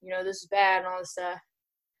that, this is bad and all this stuff?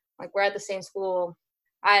 We're at the same school.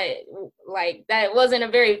 That wasn't a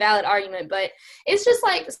very valid argument, but it's just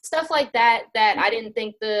stuff like that I didn't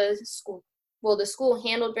think the school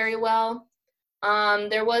handled very well.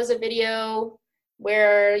 There was a video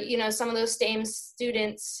where, some of those same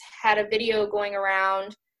students had a video going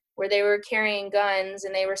around where they were carrying guns,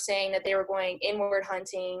 and they were saying that they were going inward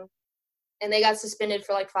hunting, and they got suspended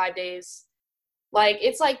for 5 days.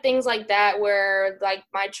 It's things like that where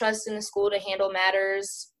my trust in the school to handle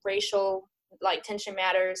matters, racial tension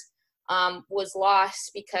matters, was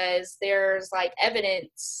lost, because there's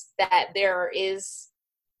evidence that there is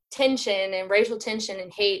tension and racial tension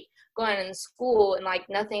and hate going on in school, and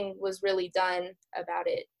nothing was really done about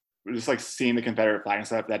it. Just seeing the Confederate flag and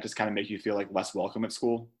stuff, that just kind of make you feel less welcome at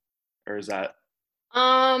school, or is that?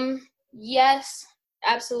 Yes,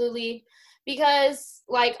 absolutely. Because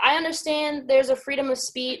I understand there's a freedom of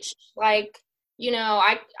speech.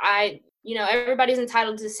 Everybody's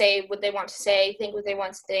entitled to say what they want to say, think what they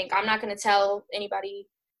want to think. I'm not going to tell anybody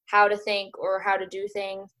how to think or how to do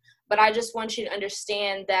things, but I just want you to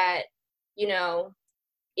understand that,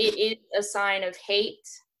 it is a sign of hate.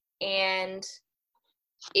 And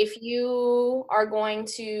if you are going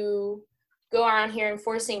to go around here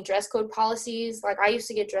enforcing dress code policies, I used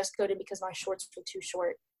to get dress coded because my shorts were too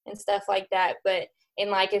short and stuff like that. But And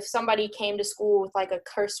like if somebody came to school with like a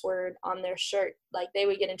curse word on their shirt, like they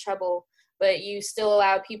would get in trouble. But you still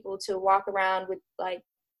allow people to walk around with like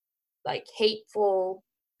hateful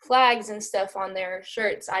flags and stuff on their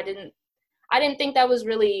shirts. I didn't think that was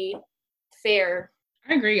really fair.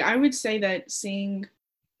 I agree. I would say that seeing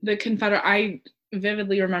the Confederate, I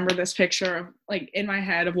vividly remember this picture of like in my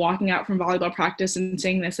head of walking out from volleyball practice and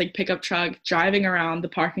seeing this like pickup truck driving around the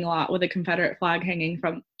parking lot with a Confederate flag hanging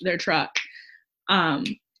from their truck.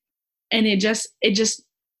 And it just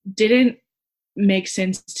didn't make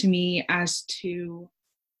sense to me as to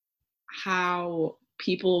how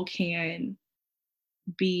people can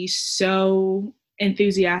be so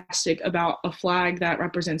enthusiastic about a flag that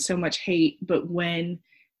represents so much hate, but when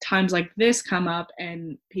times like this come up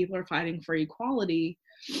and people are fighting for equality,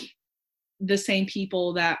 the same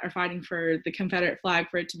people that are fighting for the Confederate flag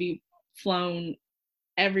for it to be flown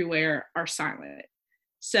everywhere are silent.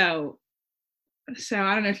 So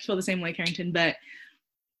I don't know if you feel the same way, Karrington, but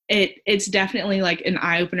it's definitely like an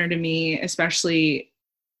eye-opener to me, especially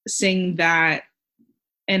seeing that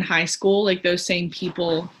in high school, like those same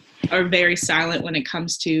people are very silent when it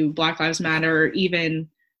comes to Black Lives Matter, or even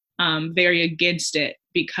very against it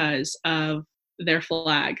because of their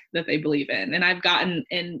flag that they believe in. And I've gotten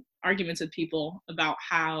in arguments with people about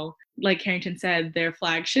how, like Karrington said, their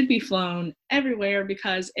flag should be flown everywhere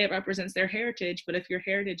because it represents their heritage. But if your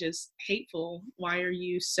heritage is hateful, why are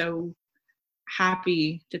you so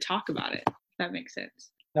happy to talk about it? If that makes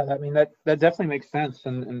sense. No, I mean, that definitely makes sense.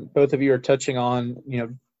 And both of you are touching on,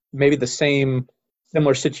 maybe the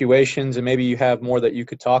similar situations, and maybe you have more that you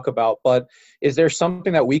could talk about. But is there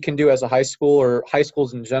something that we can do as a high school, or high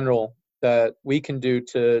schools in general, that we can do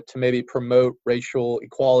to maybe promote racial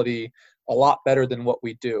equality a lot better than what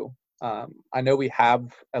we do? I know we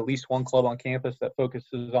have at least one club on campus that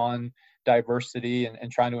focuses on diversity and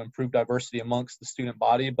trying to improve diversity amongst the student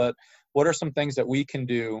body. But what are some things that we can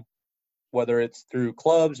do, whether it's through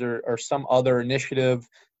clubs or some other initiative,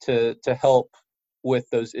 to help with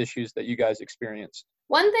those issues that you guys experienced?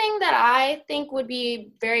 One thing that I think would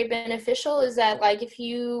be very beneficial is that, like, if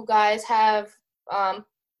you guys have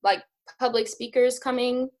like public speakers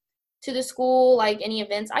coming to the school, like any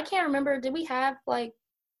events. I can't remember. Did we have like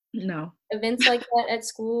No events like that at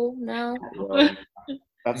school? No.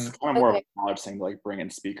 That's kind of more of a college thing, to like bring in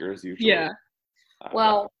speakers usually. Yeah.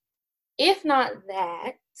 Well, if not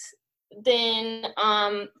that, then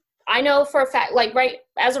I know for a fact, like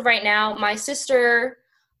as of right now, my sister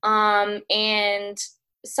and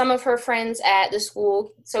some of her friends at the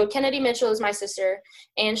school. So Kennedy Mitchell is my sister,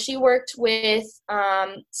 and she worked with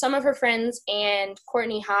some of her friends and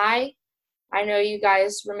Courtney High. I know you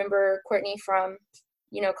guys remember Courtney from,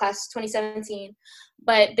 class 2017,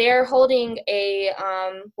 but they're holding a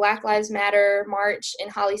Black Lives Matter march in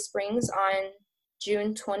Holly Springs on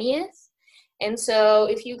June 20th. And so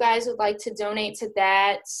if you guys would like to donate to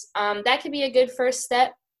that, that could be a good first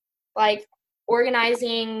step, like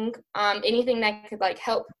organizing anything that could like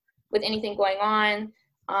help with anything going on.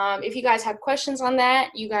 If you guys have questions on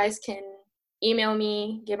that, you guys can email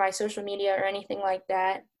me, get my social media or anything like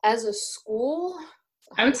that. As a school,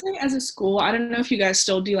 I would say as a school, I don't know if you guys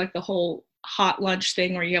still do like the whole hot lunch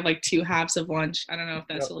thing where you have like 2 halves of lunch. I don't know if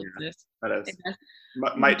that still exists. That is.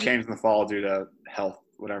 Might change in the fall due to health,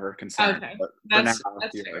 whatever concern. Okay. But That's for now,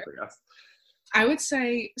 fair. I guess. I would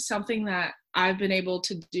say something that I've been able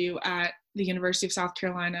to do at the University of South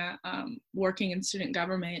Carolina, working in student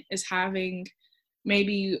government, is having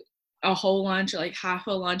maybe a whole lunch or like half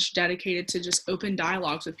a lunch dedicated to just open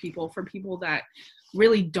dialogues with people, for people that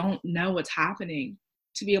really don't know what's happening,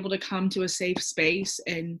 to be able to come to a safe space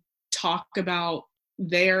and talk about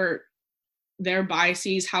their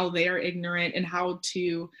biases, how they're ignorant, and how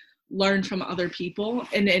to learn from other people.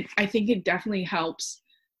 And I think it definitely helps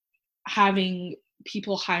having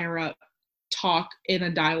people higher up talk in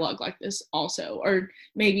a dialogue like this also, or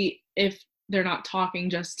maybe if they're not talking,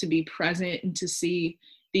 just to be present and to see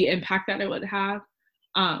the impact that it would have.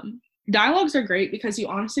 Dialogues are great because you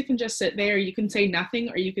honestly can just sit there, you can say nothing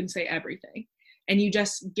or you can say everything, and you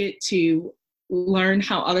just get to learn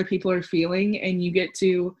how other people are feeling, and you get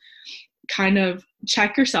to kind of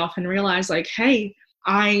check yourself and realize like, hey,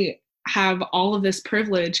 I have all of this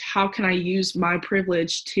privilege. How can I use my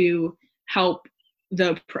privilege to help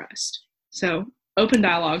the oppressed? So open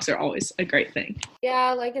dialogues are always a great thing.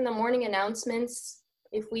 Yeah, like in the morning announcements,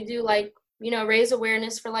 if we do like, raise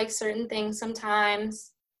awareness for like certain things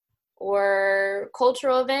sometimes, or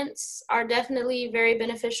cultural events are definitely very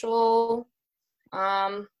beneficial.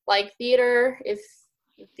 Like theater, if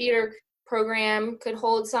the theater program could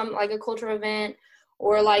hold some like a cultural event,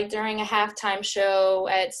 or like during a halftime show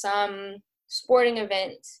at some sporting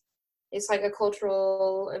event. It's like a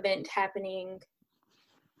cultural event happening.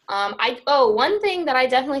 One thing that I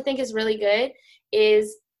definitely think is really good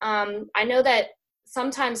is I know that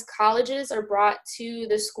sometimes colleges are brought to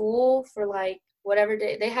the school for like whatever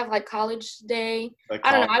day they have, like college day. Like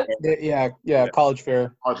I don't know. Yeah, college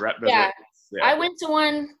fair. College rep Yeah. visits. I went to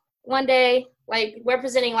one day, like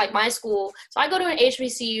representing like my school. So I go to an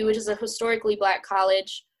HBCU, which is a historically Black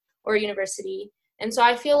college or university. And so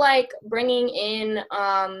I feel like bringing in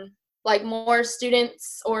like more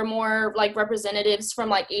students or more like representatives from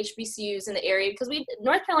like HBCUs in the area, because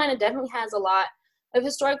North Carolina definitely has a lot of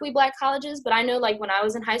historically Black colleges, but I know like when I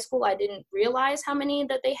was in high school, I didn't realize how many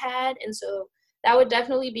that they had. And so that would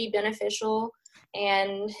definitely be beneficial.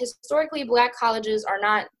 And historically Black colleges are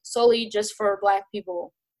not solely just for Black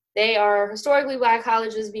people. They are historically Black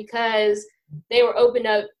colleges because they were opened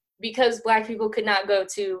up because Black people could not go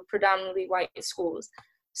to predominantly white schools.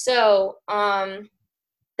 So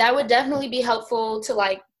that would definitely be helpful to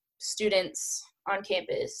like students on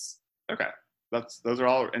campus. Okay, those are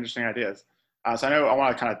all interesting ideas. So I know I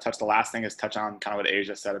want to kind of touch on kind of what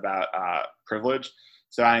Asia said about privilege.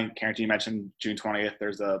 So I think, Karrington, you mentioned June 20th,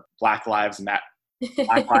 there's a Black Lives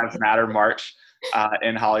Matter march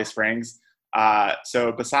in Holly Springs.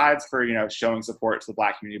 So besides for, showing support to the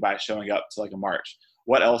Black community by showing up to like a march,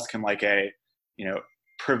 what else can like a,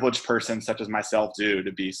 privileged person such as myself do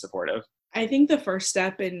to be supportive? I think the first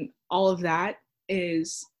step in all of that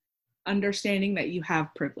is understanding that you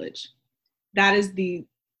have privilege. That is the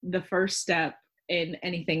first step in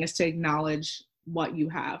anything, is to acknowledge what you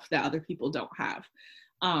have that other people don't have.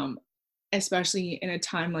 Especially in a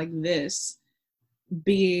time like this,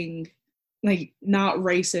 being like not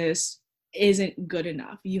racist isn't good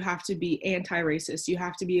enough. You have to be anti-racist. You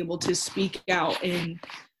have to be able to speak out in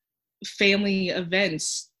family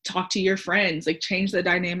events, talk to your friends, like change the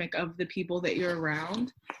dynamic of the people that you're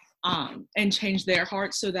around, and change their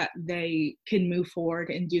hearts so that they can move forward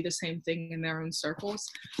and do the same thing in their own circles.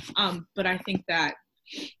 But I think that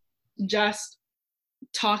just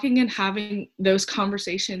talking and having those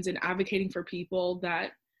conversations and advocating for people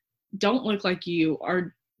that don't look like you,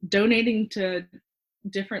 are donating to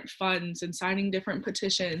different funds and signing different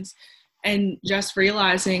petitions, and just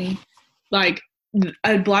realizing like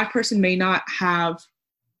a Black person may not have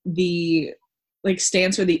the like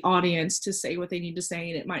stance or the audience to say what they need to say,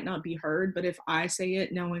 and it might not be heard, but if I say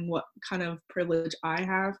it, knowing what kind of privilege I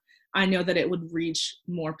have, I know that it would reach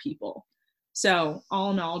more people. So all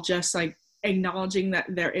in all, just like acknowledging that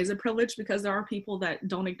there is a privilege, because there are people that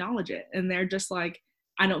don't acknowledge it, and they're just like,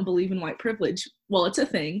 I don't believe in white privilege. Well, it's a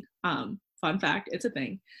thing. Fun fact, it's a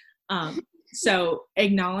thing. So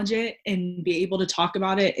acknowledge it and be able to talk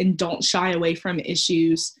about it, and don't shy away from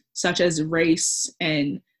issues such as race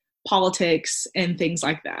and politics and things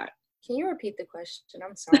like that. Can you repeat the question?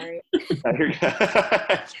 I'm sorry.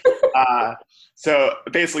 So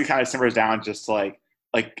basically kind of simmers down just like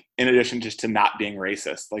in addition just to not being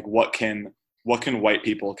racist, like what can white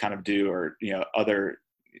people kind of do, or other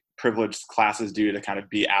privileged classes do to kind of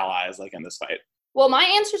be allies like in this fight? Well, my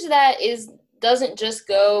answer to that doesn't just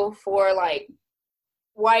go for like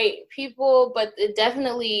white people, but it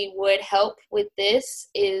definitely would help with this,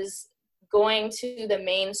 is going to the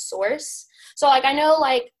main source. So like I know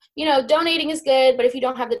like, donating is good, but if you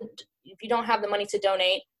don't have the money to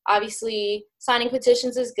donate, obviously signing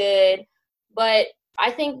petitions is good. But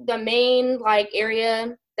I think the main like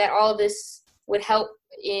area that all of this would help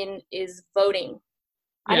in is voting.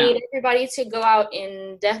 Yeah. I need everybody to go out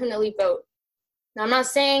and definitely vote. Now, I'm not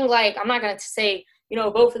saying like, I'm not going to say,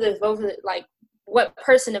 vote for this, like what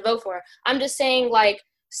person to vote for. I'm just saying like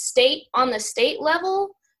on the state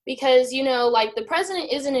level, because, like the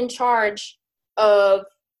president isn't in charge of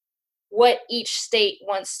what each state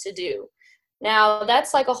wants to do. Now,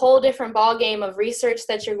 that's like a whole different ballgame of research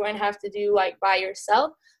that you're going to have to do like by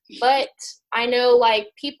yourself. But I know like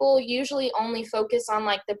people usually only focus on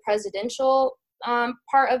like the presidential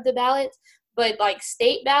part of the ballot, but like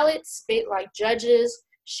state ballots, like judges,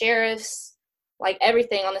 sheriffs, like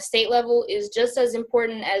everything on the state level is just as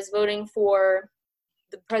important as voting for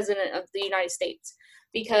the president of the United States,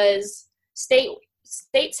 because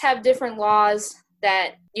states have different laws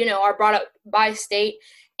that, are brought up by state.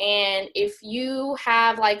 And if you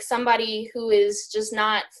have like somebody who is just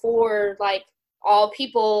not for like all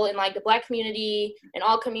people in like the Black community and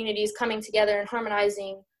all communities coming together and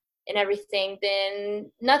harmonizing and everything,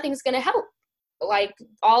 then nothing's going to help. Like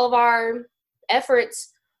all of our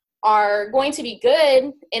efforts are going to be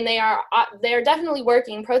good, and they're definitely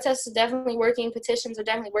working. Protests are definitely working. Petitions are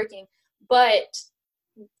definitely working. But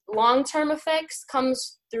long-term effects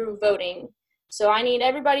comes through voting. So I need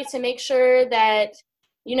everybody to make sure that,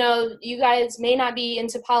 you guys may not be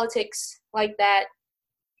into politics like that.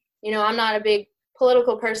 I'm not a big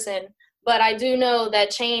political person, but I do know that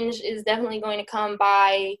change is definitely going to come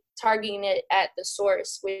by targeting it at the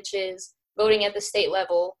source, which is voting at the state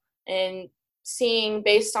level and seeing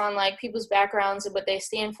based on like people's backgrounds and what they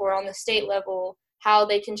stand for on the state level, how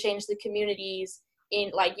they can change the communities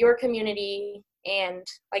in like your community and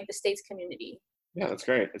like the state's community. Yeah, that's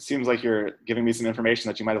great. It seems like you're giving me some information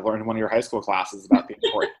that you might have learned in one of your high school classes about the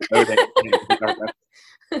importance of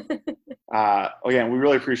voting. Again, we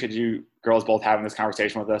really appreciate you girls both having this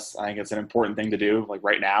conversation with us. I think it's an important thing to do, like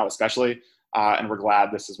right now, especially. And we're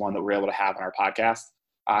glad this is one that we're able to have on our podcast.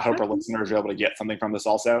 I hope our listeners are able to get something from this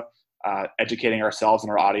also. Educating ourselves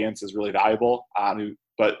and our audience is really valuable.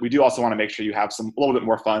 But we do also want to make sure you have a little bit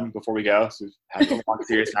more fun before we go. So we've had a long,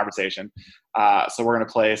 serious conversation. So we're going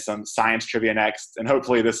to play some science trivia next. And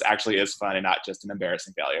hopefully this actually is fun and not just an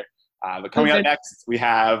embarrassing failure. But coming up next, we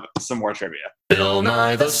have some more trivia. Bill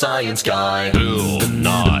Nye the Science Guy. Bill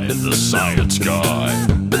Nye the Science Guy.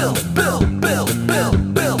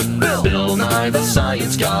 Bill Nye the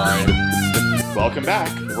Science Guy. Welcome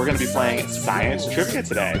back. We're going to be playing science trivia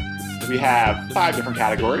today. We have 5 different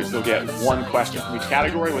categories. You'll get 1 question from each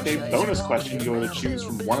category with a bonus question you'll have to choose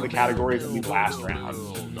from one of the categories in the last round.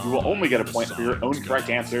 You will only get a point for your own correct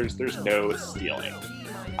answers. There's no stealing.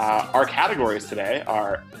 Our categories today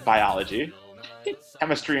are biology,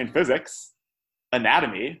 chemistry and physics,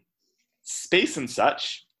 anatomy, space and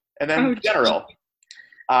such, and then general.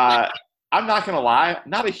 I'm not going to lie,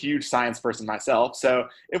 not a huge science person myself, so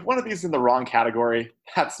if one of these is in the wrong category,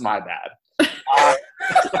 that's my bad.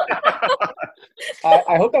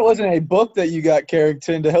 I hope that wasn't a book that you got,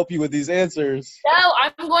 Karrington, to help you with these answers. No,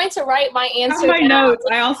 I'm going to write my answer. My notes.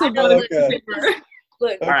 I also got it.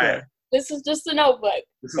 Look, All right. This is just a notebook.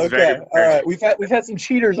 This is Okay, all right. We've had some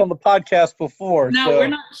cheaters on the podcast before. No, so. we're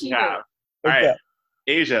not cheating. Yeah. All right.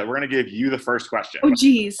 Asia, we're going to give you the first question. Oh,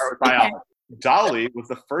 geez. Start with biology. Dolly was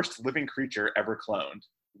the first living creature ever cloned.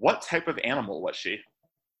 What type of animal was she?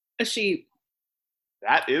 A sheep.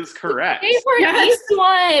 That is correct. This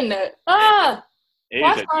one. Watch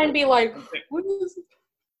Asia, mine be like, what is it?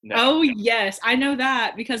 no. Oh, yes. I know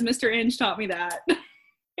that because Mr. Inge taught me that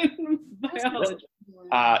in biology. We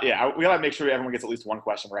gotta make sure everyone gets at least 1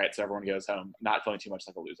 question right, so everyone goes home not feeling too much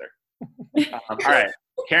like a loser. All right,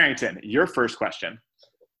 Karrington, your first question.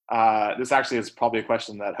 This actually is probably a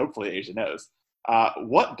question that hopefully Asia knows.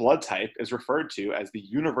 What blood type is referred to as the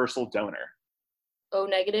universal donor? O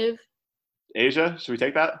negative. Asia, should we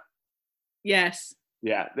take that? Yes.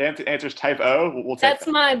 Yeah, the answer is type O. We'll take That's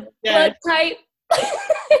that. my blood type.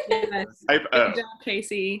 Yes. Type O. Good job,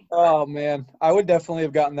 Casey. Oh, man. I would definitely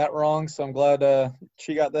have gotten that wrong, so I'm glad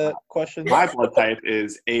she got that question. My blood type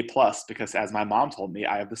is A+, because as my mom told me,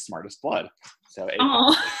 I have the smartest blood. So A+.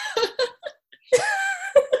 Oh.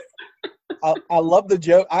 I love the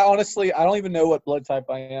joke. I don't even know what blood type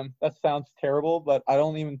I am. That sounds terrible, but I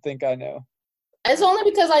don't even think I know. It's only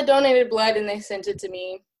because I donated blood and they sent it to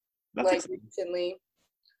me That's recently.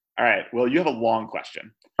 All right. Well, you have a long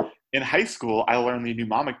question. In high school, I learned the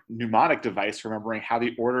mnemonic device for remembering how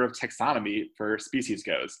the order of taxonomy for species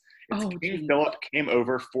goes. It's King Philip came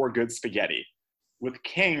over for good spaghetti, with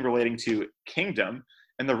king relating to kingdom,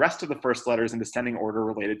 and the rest of the first letters in descending order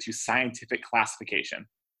related to scientific classification.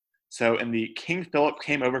 So in the King Philip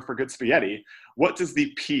came over for good spaghetti, what does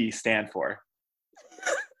the P stand for?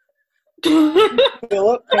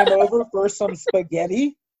 Philip came over for some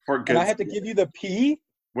spaghetti, For good. and I had to give you the P.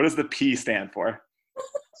 What does the P stand for?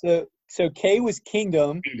 So K was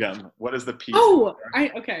kingdom. Kingdom. What does the P Oh,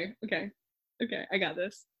 stand for? Okay, I got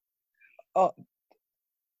this.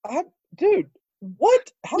 Dude,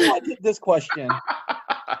 what? How do I get this question?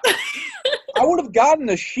 I would have gotten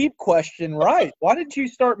the sheep question right. Why did you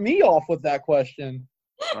start me off with that question?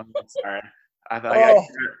 I'm sorry. I thought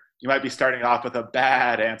you might be starting off with a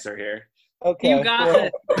bad answer here. Okay. You got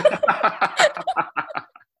it.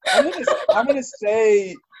 I'm gonna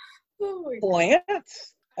say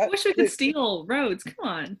plants. I wish we could steal roads. Come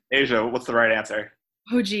on. Asia, what's the right answer?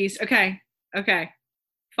 Oh, geez. Okay.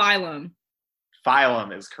 Phylum.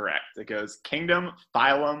 Phylum is correct. It goes kingdom,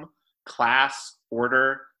 phylum, class,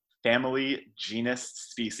 order, family, genus,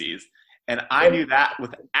 species. And I knew that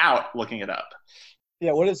without looking it up.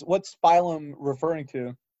 Yeah, what's phylum referring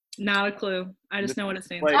to? Not a clue. I just know what it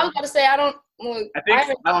stands Like- for. I was going to say, I don't. I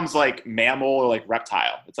think phylum's like mammal or like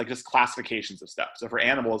reptile. It's like just classifications of stuff. So for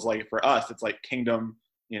animals, like for us, it's like kingdom,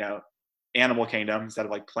 animal kingdom instead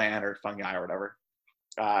of like plant or fungi or whatever.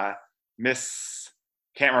 Can't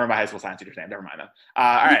remember my high school science teacher's name. Never mind that.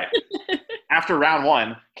 All right. After after round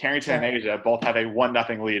one, Karrington and Asia both have a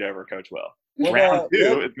 1-0 lead over Coach Will. What, Round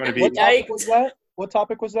two is going to be what topic was that? What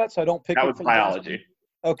topic was that? So I don't pick that it was for the biology.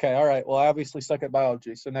 Okay, all right. Well, I obviously suck at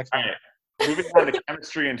biology, so next All one. right, moving on to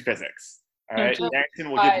chemistry and physics. All right, Okay.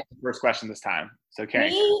 Karrington will give you the first question this time. So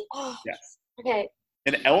Karrington, Me? Oh, yes. okay.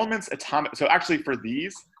 An element's atomic. So actually, for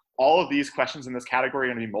these, all of these questions in this category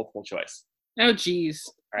are going to be multiple choice. Oh, geez.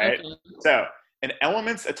 All right. Okay. So an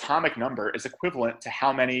element's atomic number is equivalent to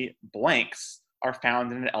how many blanks are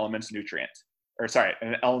found in an element's nutrient, or sorry, in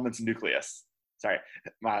an element's nucleus. Sorry,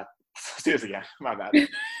 let's do this again. My bad.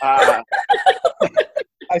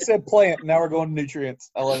 I said plant. Now we're going to nutrients.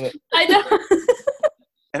 I love it. I know.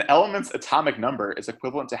 An element's atomic number is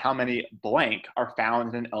equivalent to how many blank are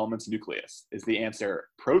found in an element's nucleus. Is the answer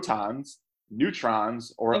protons,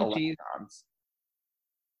 neutrons, or Oh, geez. electrons?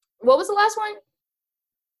 What was the last one?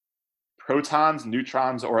 Protons,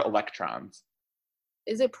 neutrons, or electrons?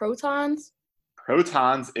 Is it protons?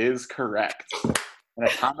 Protons is correct. An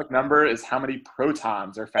atomic number is how many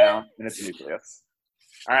protons are found in its nucleus.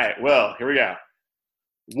 All right, Will, here we go.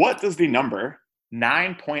 What does the number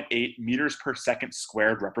 9.8 meters per second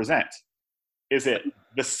squared represent? Is it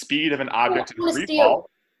the speed of an object in free fall,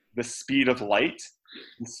 the speed of light,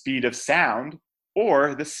 the speed of sound,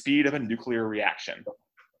 or the speed of a nuclear reaction?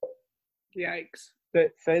 Yikes.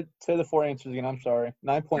 Say the four answers again. I'm sorry.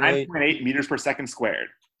 9.8. 9.8 meters per second squared.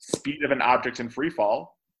 Speed of an object in free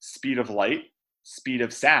fall, speed of light, speed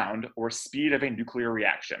of sound, or speed of a nuclear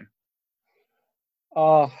reaction?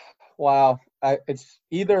 Wow. It's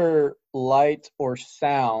either light or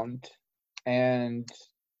sound, and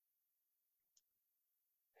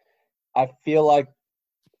I feel like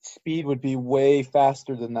speed would be way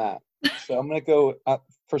faster than that. So I'm gonna go.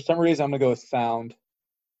 For some reason, I'm gonna go with sound.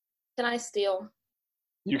 Can I steal?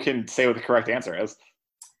 You can say what the correct answer is.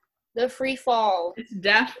 The free fall. It's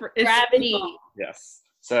death. It's Gravity. Yes.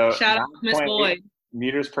 So Shout out to Miss 9.8 Boyd.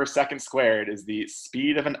 meters per second squared is the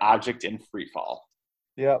speed of an object in free fall.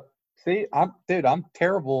 Yep. See, I'm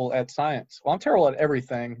terrible at science. Well, I'm terrible at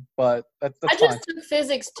everything, but that's I fine. just took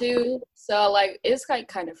physics too, so like it's like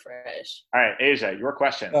kind of fresh. All right, Asia, your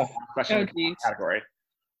question. Question in the category.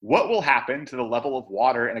 What will happen to the level of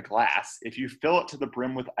water in a glass if you fill it to the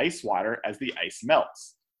brim with ice water as the ice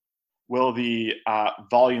melts? Will the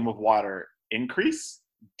volume of water increase,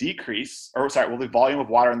 decrease, or sorry, will the volume of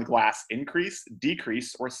water in the glass increase,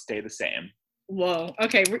 decrease, or stay the same? Whoa.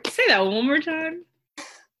 Okay, say that one more time.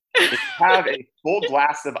 If you have a full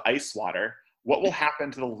glass of ice water, what will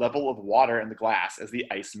happen to the level of water in the glass as the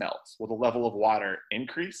ice melts? Will the level of water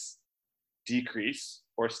increase, decrease,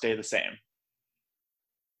 or stay the same?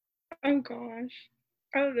 Oh, gosh.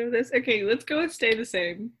 I don't know this. Okay, let's go and stay the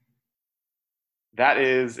same. That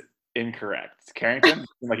is incorrect. Carrington,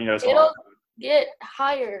 like you know this one. It'll get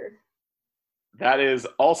higher. That is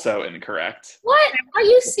also incorrect. What? Are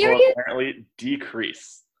you Will serious? apparently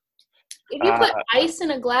decrease. If you put ice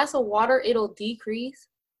in a glass of water, it'll decrease.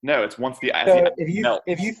 No, it's once the ice So melts.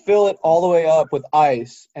 if you fill it all the way up with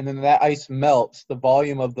ice and then that ice melts, the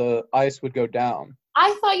volume of the ice would go down.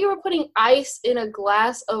 I thought you were putting ice in a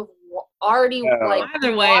glass of already like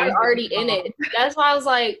Either way, water already in it. That's why I was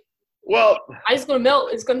like, Well, ice gonna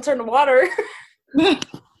melt. It's gonna turn to water. a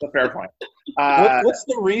fair point. What's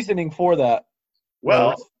the reasoning for that?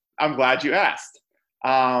 Well, I'm glad you asked.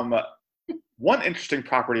 One interesting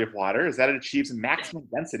property of water is that it achieves maximum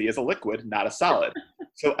density as a liquid, not a solid.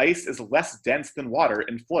 So ice is less dense than water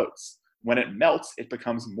and floats. When it melts, it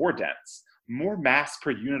becomes more dense. More mass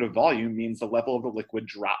per unit of volume means the level of the liquid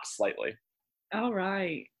drops slightly. All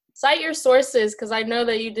right. Cite your sources, because I know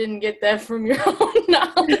that you didn't get that from your own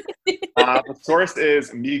knowledge. The source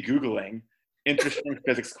is me Googling interesting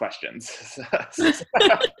physics questions. All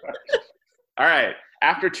right.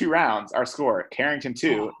 After 2 rounds, our score, Karrington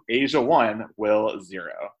 2, Asia 1, Will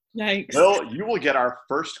 0. Yikes. Will, you will get our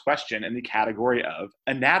first question in the category of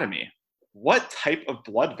anatomy. What type of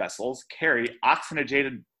blood vessels carry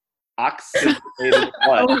oxygenated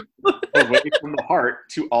blood away from the heart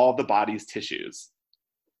to all the body's tissues?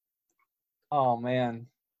 Oh man.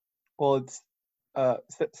 Well, it's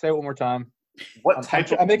say it one more time.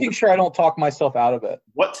 I'm making sure I don't talk myself out of it.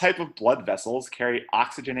 What type of blood vessels carry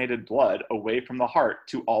oxygenated blood away from the heart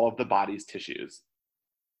to all of the body's tissues?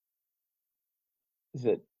 Is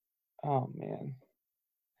it? Oh man.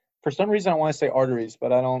 For some reason, I want to say arteries,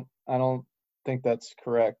 but I don't think that's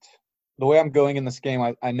correct. The way I'm going in this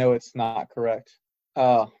game, I know it's not correct.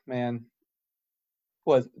 Oh man.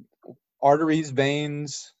 What? Arteries,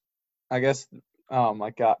 veins. I guess. Oh my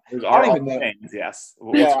God. Those I are don't all even know. things, yes.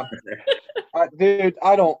 Yeah. Dude,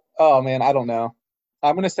 I don't. Oh man, I don't know.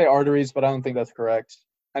 I'm gonna say arteries, but I don't think that's correct.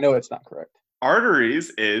 I know it's not correct.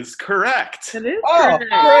 Arteries is correct. It is Oh,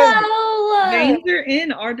 correct. Oh, Veins are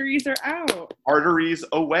in, arteries are out. Arteries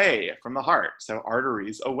away from the heart. So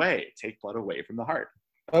arteries away. Take blood away from the heart.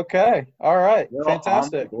 Okay. All right. Will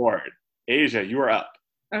Fantastic. on the board. Asia, you are up.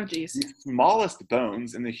 Oh, geez. The smallest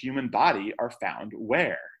bones in the human body are found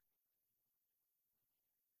where?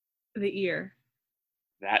 The ear.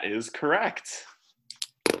 That is correct.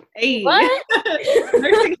 Hey. what?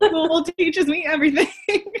 Nursing school teaches me everything.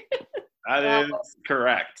 That is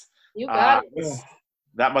correct. You got it.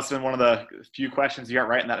 That must have been one of the few questions you got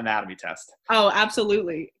right in that anatomy test. Oh,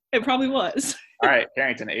 absolutely. It probably was. All right,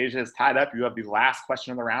 Carrington, Asia is tied up. You have the last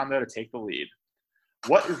question of the round, though, to take the lead.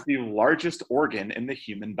 What is the largest organ in the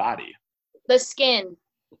human body? The skin.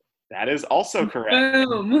 That is also correct.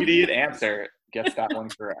 Boom. Immediate answer gets that one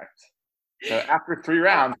correct. So after 3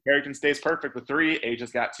 rounds, Carrington stays perfect with 3.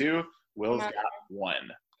 Asia's got 2. Will's got 1.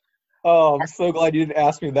 Oh, I'm so glad you didn't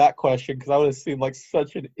ask me that question because I would have seemed like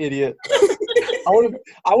such an idiot. I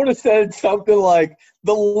would have said something like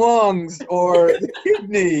the lungs or the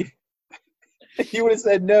kidney. You would have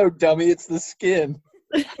said no, dummy. It's the skin.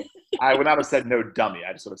 I would not have said no, dummy.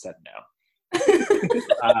 I just would have said no.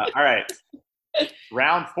 All right.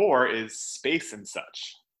 Round 4 is space and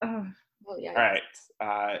such. Oh, Yeah. All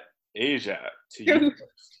right. Asia, to you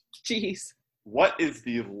first. jeez. What is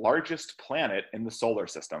the largest planet in the solar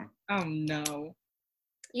system? Oh, no.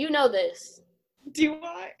 You know this. Do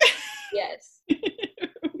I? Yes.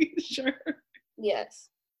 Are we sure? Yes.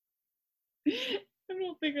 I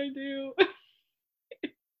don't think I do.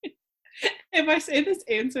 If I say this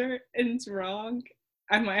answer and it's wrong,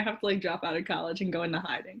 I might have to like drop out of college and go into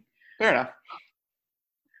hiding. Fair enough.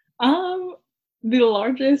 The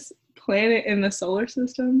largest planet in the solar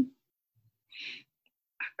system.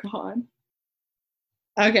 Oh, God.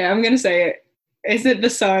 Okay, I'm gonna say it. Is it the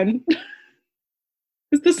sun?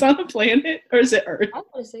 Is the sun a planet or is it Earth? I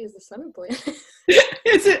want to say it's the sun planet.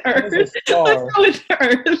 Is it That Earth? is a star. Let's go with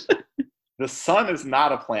Earth. The sun is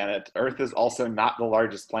not a planet. Earth is also not the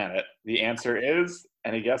largest planet. The answer is,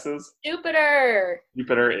 any guesses? Jupiter.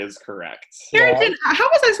 Jupiter is correct. Carrington, how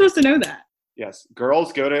was I supposed to know that? Yes,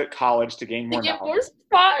 girls go to college to gain To more get more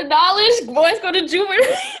knowledge. knowledge, boys go to Jupiter.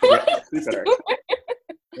 Yeah, Jupiter.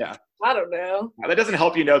 Yeah. I don't know. That doesn't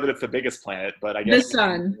help you know that it's the biggest planet, but I guess The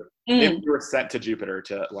sun. if you were sent to Jupiter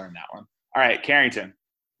to learn that one. All right, Carrington,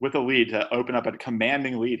 with a lead to open up a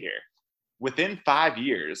commanding lead here. Within 5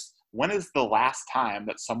 years, when is the last time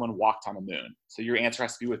that someone walked on the moon? So your answer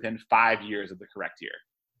has to be within 5 years of the correct year.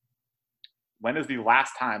 When is the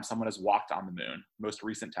last time someone has walked on the moon? Most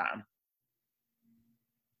recent time.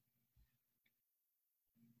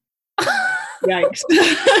 Yikes.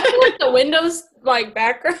 Like the Windows like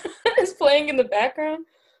background is playing in the background.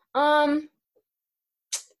 It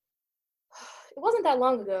wasn't that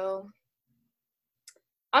long ago.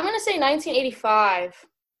 I'm gonna say 1985.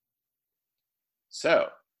 So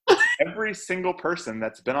every single person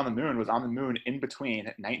that's been on the moon was on the moon in between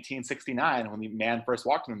 1969 when the man first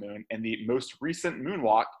walked on the moon and the most recent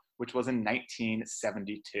moonwalk, which was in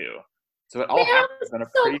 1972. So it all happened in a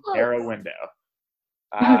so pretty close. narrow window.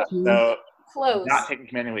 So Close. not taking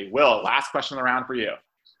commanding lead. Will, last question of the round for you.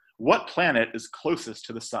 What planet is closest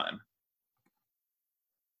to the sun?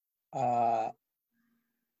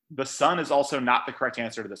 The sun is also not the correct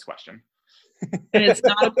answer to this question. And it's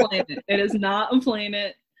not a planet. It is not a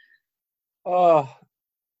planet.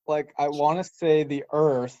 Like I want to say the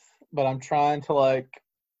Earth, but I'm trying to like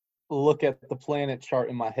look at the planet chart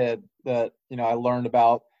in my head that I learned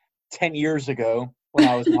about 10 years ago when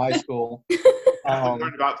I was in high school. I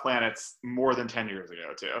learned about planets more than 10 years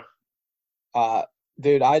ago, too.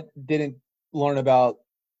 Dude, I didn't learn about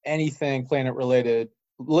anything planet related.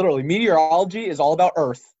 Literally, meteorology is all about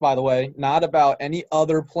Earth, by the way, not about any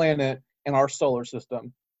other planet in our solar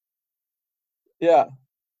system. Yeah.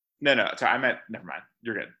 No, sorry, I meant, never mind.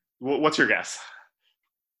 You're good. What's your guess?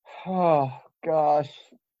 Oh, gosh.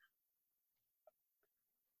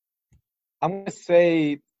 I'm going to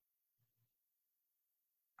say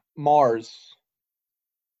Mars.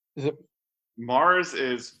 Is it? Mars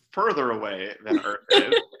is further away than Earth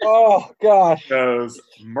is. Oh, gosh. It goes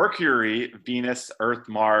Mercury, Venus, Earth,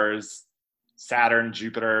 Mars, Saturn,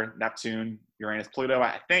 Jupiter, Neptune, Uranus, Pluto,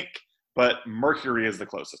 I think. But Mercury is the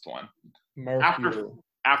closest one. Mercury.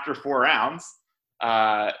 After 4 rounds,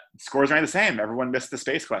 scores remain the same. Everyone missed the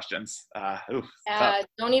space questions. Tough.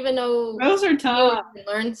 Don't even know. Those are tough.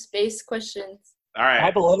 Learn space questions. All right. I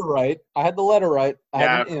had the letter right. I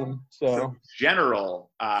had an M. So Some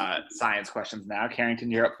general science questions now.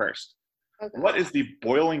 Carrington, you're up first. Okay. What is the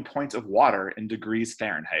boiling point of water in degrees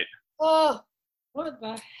Fahrenheit? Oh, What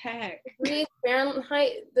the heck? Degrees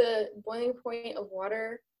Fahrenheit, the boiling point of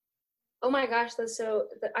water. Oh my gosh, that's so.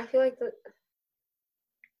 I feel like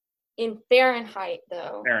in Fahrenheit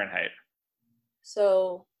though. Fahrenheit.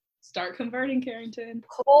 So Start converting, Karrington.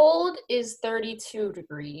 cold is 32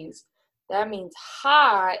 degrees. That means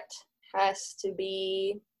hot has to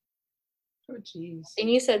be. Oh, jeez. And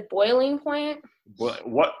you said boiling point?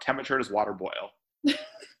 What temperature does water boil? This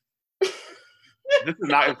is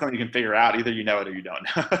not something you can figure out. Either you know it or you don't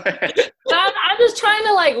know. I'm just trying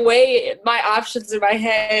to like weigh my options in my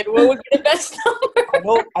head. What would be the best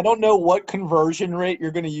number? I don't know what conversion rate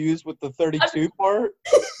you're going to use with the 32 part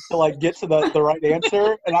to like get to the right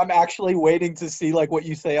answer, and I'm actually waiting to see like what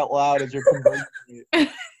you say out loud as your conversion rate.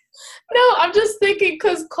 No, I'm just thinking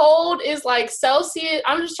because cold is like Celsius.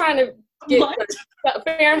 I'm just trying to get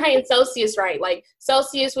Fahrenheit and Celsius right. Like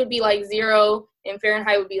Celsius would be like 0 and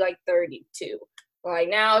Fahrenheit would be like 32. Like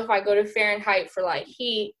now if I go to Fahrenheit for like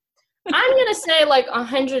heat, I'm going to say like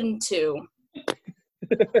 102.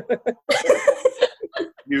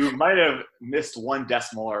 You might have missed one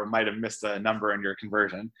decimal or might have missed a number in your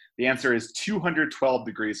conversion. The answer is 212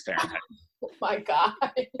 degrees Fahrenheit. Oh my God.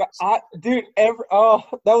 Dude, that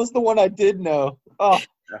was the one I did know. Oh,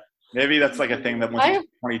 Yeah. Maybe that's like a thing that once you're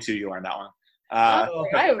 22, you learn that one. I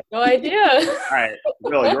have no idea. All right,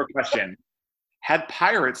 Will, your question. Had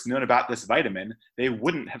pirates known about this vitamin, they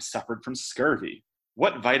wouldn't have suffered from scurvy.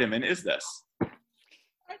 What vitamin is this?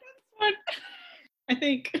 I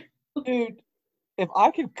think. dude, if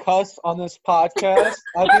I could cuss on this podcast,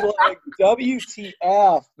 I'd be like,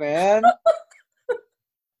 WTF, man.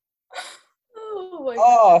 Oh my God.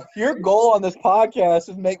 Oh, your goal on this podcast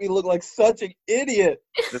is make me look like such an idiot.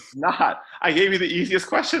 It's not. I gave you the easiest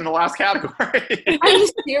question in the last category. Are you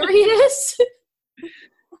serious?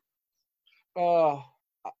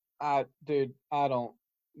 Dude, I don't.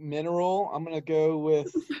 Mineral, I'm going to go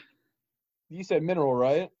with, you said mineral,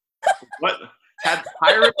 right? What? Had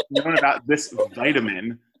pirates known about this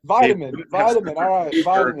vitamin? Vitamin, all right,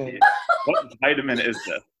 vitamin. What vitamin is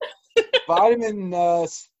this? Vitamin,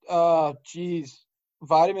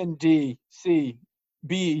 vitamin D, C,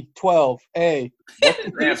 B, 12, A. What's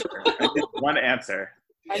your answer? I need one answer.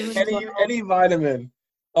 Any vitamin.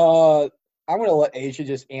 I'm gonna let Asia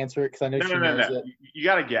just answer it because I know she knows it. You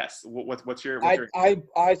gotta guess. What's your answer? I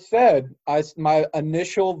said my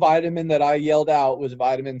initial vitamin that I yelled out was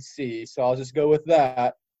vitamin C, so I'll just go with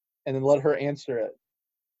that and then let her answer it.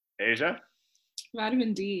 Asia?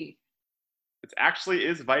 Vitamin D. It actually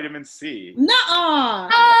is vitamin C. Nuh-uh.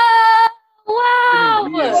 Wow.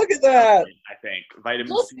 Look at that. I think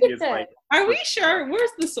vitamin Look C at is that. like. Are we sure?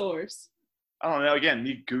 Where's the source? I don't know. Again,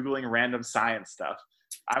 me Googling random science stuff.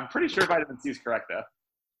 I'm pretty sure vitamin C is correct, though.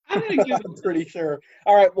 I'm gonna give I'm pretty sure.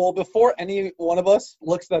 All right. Well, before any one of us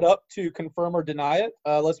looks that up to confirm or deny it,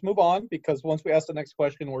 let's move on because once we ask the next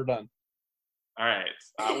question, we're done. All right.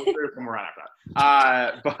 We'll figure somewhere around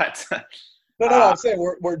after that. But No. I'm saying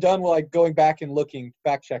we're done with like going back and looking,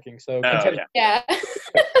 fact checking. So continue. Yeah.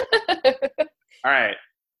 All right.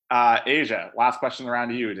 Asia, last question around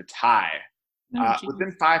to you to tie.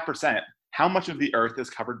 Within 5%, how much of the Earth is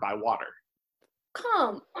covered by water?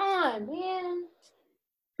 Come on, man.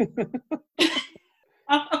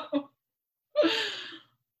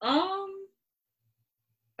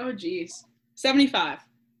 Oh geez. 75.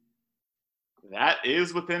 That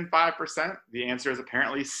is within 5%. The answer is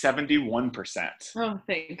apparently 71%. Oh,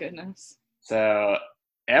 thank goodness. So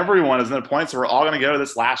everyone is in the point, so we're all going to go to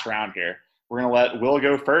this last round here. We're going to let Will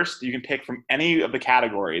go first. You can pick from any of the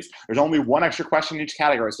categories. There's only one extra question in each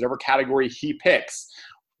category, so whatever category he picks,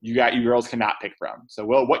 you girls cannot pick from. So,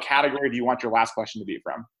 Will, what category do you want your last question to be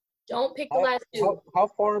from? Don't pick the last two. How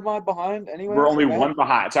far am I behind anyway? We're only one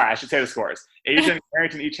behind. Sorry, I should say the scores. Asia and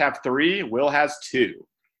Karrington each have 3. Will has 2.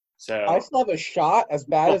 So I still have a shot as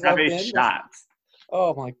bad as I've been. Shot.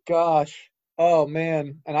 Oh my gosh. Oh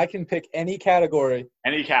man. And I can pick any category.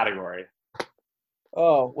 Any category.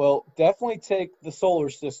 Oh, well, definitely take the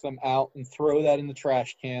solar system out and throw that in the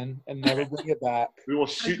trash can and never bring it back. We will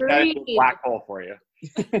shoot that into a black hole for you.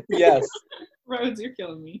 Yes. Rhodes, you're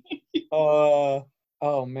killing me. Oh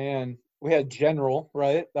man. We had general,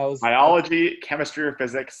 right? That was Biology, chemistry or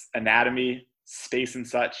physics, anatomy, space and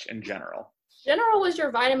such, and general. General was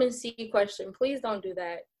your vitamin C question. Please don't do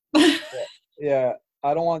that. Yeah,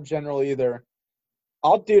 I don't want general either.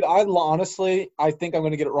 Honestly, I think I'm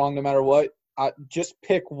going to get it wrong no matter what. Just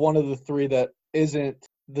pick one of the 3 that isn't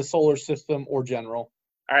the solar system or general.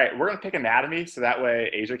 All right, we're going to pick anatomy, so that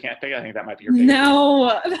way Asia can't pick it. I think that might be your favorite.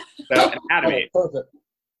 No. So anatomy. Oh, perfect.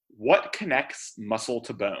 What connects muscle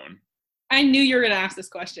to bone? I knew you were gonna ask this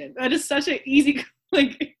question. That is such an easy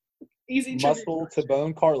Easy trivia Muscle to question.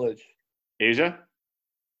 bone cartilage. Asia?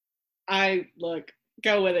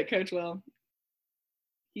 Go with it, Coach Will.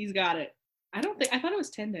 He's got it. I thought it was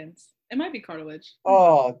tendons. It might be cartilage.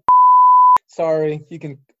 Oh, sorry. You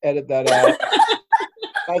can edit that out.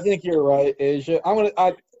 I think you're right, Asia.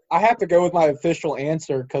 I have to go with my official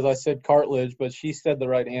answer because I said cartilage, but she said the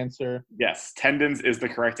right answer. Yes, tendons is the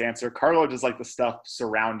correct answer. Cartilage is like the stuff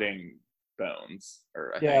surrounding bones.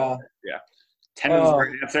 I think. Yeah. Tendons is the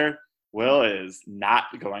correct answer. Will is not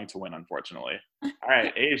going to win, unfortunately. All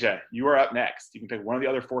right, Asia, you are up next. You can pick one of the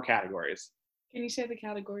other 4 categories. Can you say the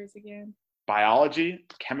categories again? Biology,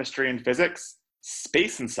 chemistry and physics,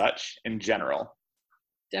 space and such in general.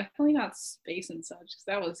 Definitely not space and such, because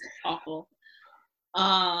that was awful.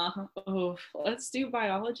 Let's do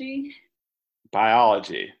biology.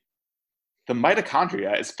 Biology. The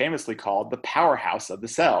mitochondria is famously called the powerhouse of the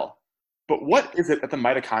cell. But what is it that the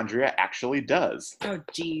mitochondria actually does? Oh,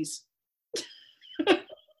 geez.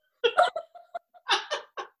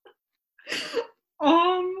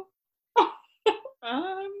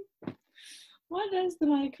 What does the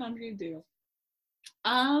mitochondria do?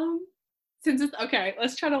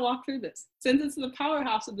 Let's try to walk through this. Since it's the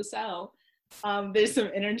powerhouse of the cell, there's some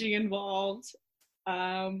energy involved.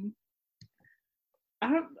 Mr.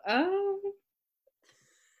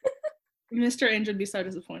 Ainge would be so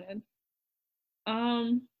disappointed.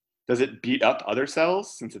 Does it beat up other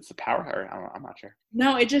cells since it's the power? Or I'm not sure.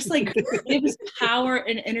 No, it just gives power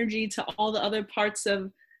and energy to all the other parts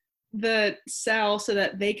of the cell so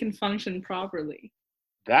that they can function properly.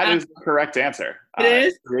 That is the correct answer. It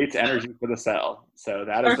is? It creates energy for the cell. So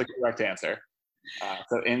that is the correct answer.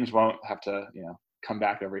 So Inge won't have to, come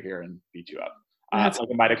back over here and beat you up. It's like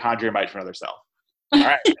a mitochondria might from another cell. All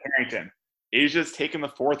right, Karrington. Asia's taken the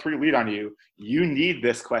 4-3 lead on you. You need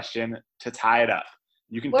this question to tie it up.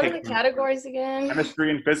 You can What pick are the categories again?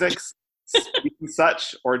 chemistry and physics, space and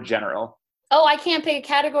such, or general. Oh, I can't pick a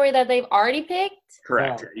category that they've already picked?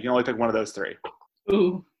 Correct. Yeah. You can only pick one of those 3.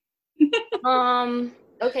 Ooh.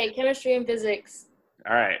 Okay, chemistry and physics.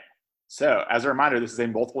 All right. So, as a reminder, this is a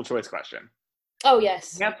multiple choice question. Oh,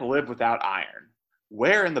 yes. You can't live without iron.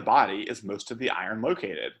 Where in the body is most of the iron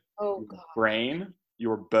located? Oh, Your God. brain,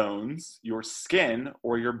 your bones, your skin,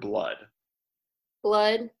 or your blood?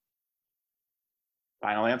 Blood.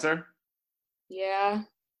 Final answer? Yeah.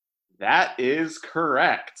 That is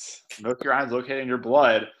correct. Most of your iron is located in your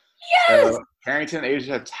blood. Yes! So Karrington and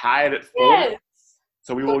Asia have tied at 4. Yes!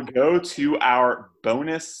 So we will go to our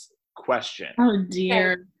bonus question. Oh,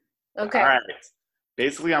 dear. Okay. All right.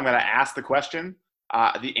 Basically, I'm going to ask the question.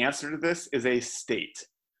 The answer to this is a state.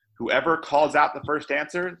 Whoever calls out the first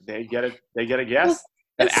answer, they get a guess.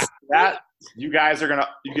 And after that, you guys can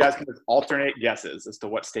just alternate guesses as to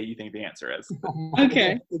what state you think the answer is.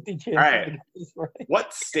 Okay. All right.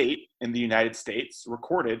 What state in the United States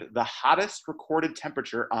recorded the hottest recorded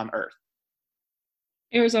temperature on Earth?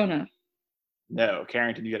 Arizona. No.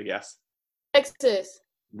 Karrington, you got a guess? Texas.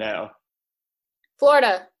 No.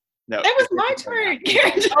 Florida. No. That was my turn.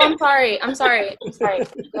 Oh, I'm sorry.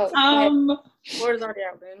 Go ahead. Florida's already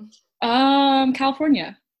out, man.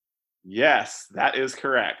 California. Yes, that is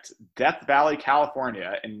correct. Death Valley,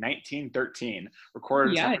 California in 1913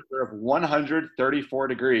 recorded a temperature of 134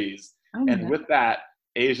 degrees. Oh, and with that,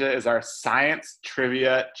 Asia is our science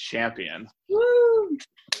trivia champion. Woo!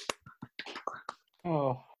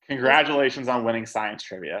 Oh. Congratulations on winning science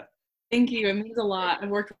trivia. Thank you. It means a lot. I've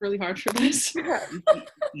worked really hard for this.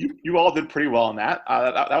 You all did pretty well in that.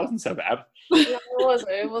 That wasn't so bad. No, it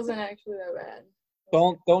wasn't. It wasn't actually that bad.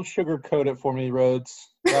 Don't sugarcoat it for me, Rhodes.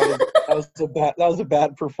 That was a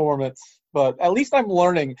bad performance. But at least I'm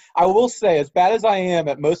learning. I will say, as bad as I am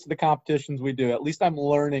at most of the competitions we do, at least I'm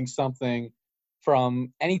learning something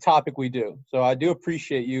from any topic we do. So I do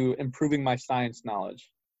appreciate you improving my science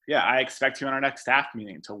knowledge. Yeah, I expect you in our next staff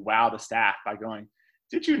meeting to wow the staff by going,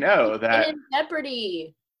 did you know that? In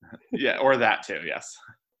Jeopardy. Yeah, or that too, yes.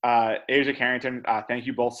 Asia, Karrington, thank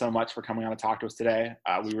you both so much for coming on to talk to us today.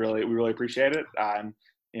 We really appreciate it. And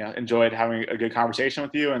enjoyed having a good conversation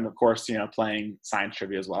with you, and of course, playing science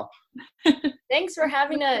trivia as well. Thanks for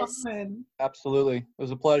having us. Absolutely, it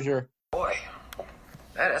was a pleasure. Boy,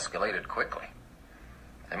 that escalated quickly.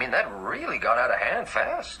 I mean, that really got out of hand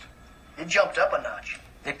fast. It jumped up a notch.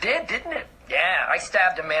 It did, didn't it? Yeah, I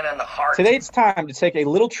stabbed a man in the heart. Today it's time to take a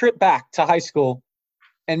little trip back to high school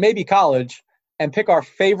and maybe college and pick our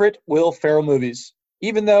favorite Will Ferrell movies.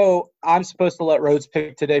 Even though I'm supposed to let Rhodes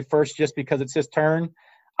pick today first just because it's his turn,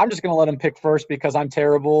 I'm just going to let him pick first because I'm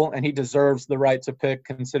terrible and he deserves the right to pick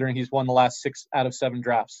considering he's won the last 6 out of 7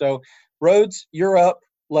 drafts. So, Rhodes, you're up.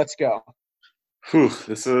 Let's go. Whew,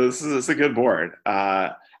 this is a good board.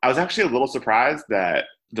 I was actually a little surprised that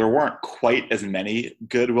there weren't quite as many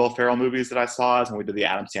good Will Ferrell movies that I saw as when we did the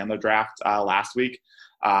Adam Sandler draft last week.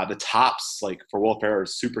 The tops, like for Will Ferrell, are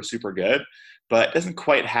super, super good, but it doesn't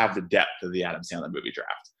quite have the depth of the Adam Sandler movie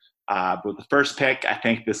draft. But the first pick, I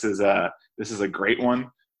think this is a great one.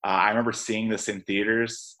 I remember seeing this in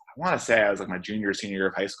theaters. I want to say I was like my junior or senior year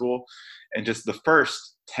of high school, and just the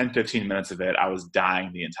first 10, 15 minutes of it, I was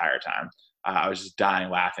dying the entire time. I was just dying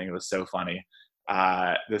laughing. It was so funny.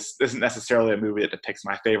 This isn't necessarily a movie that depicts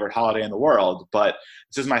my favorite holiday in the world, but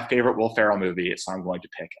this is my favorite Will Ferrell movie, so I'm going to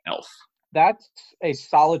pick Elf. That's a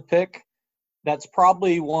solid pick. That's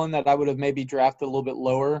probably one that I would have maybe drafted a little bit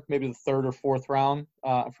lower, maybe the third or fourth round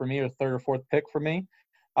for me, or third or fourth pick for me.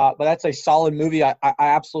 But that's a solid movie. I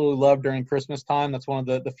absolutely love during Christmas time. That's one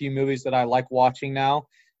of the few movies that I like watching now.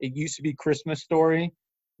 It used to be Christmas Story,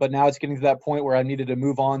 but now it's getting to that point where I needed to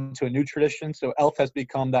move on to a new tradition. So Elf has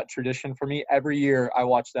become that tradition for me. Every year I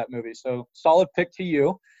watch that movie. So solid pick to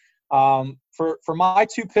you. For my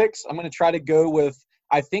two picks, I'm going to try to go with,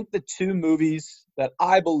 I think, the two movies that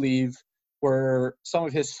I believe where some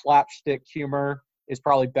of his slapstick humor is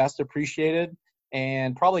probably best appreciated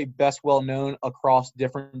and probably best well known across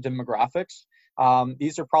different demographics.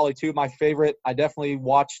 These are probably two of my favorite. I definitely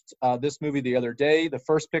watched this movie the other day. The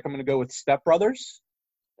first pick, I'm going to go with Step Brothers.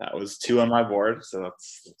 That was 2 on my board, so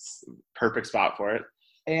that's a perfect spot for it.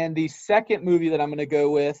 And the second movie that I'm going to go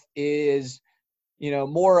with is,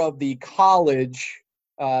 more of the college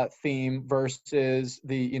theme versus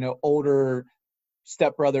the, older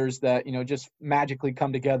stepbrothers that, just magically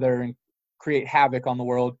come together and create havoc on the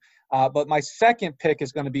world. But my second pick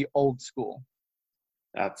is going to be Old School.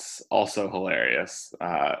 That's also hilarious.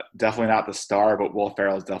 Definitely not the star, but Will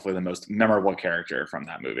Ferrell is definitely the most memorable character from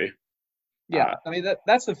that movie. Yeah, I mean,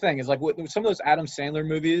 that's the thing is like with some of those Adam Sandler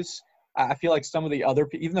movies, I feel like some of the other,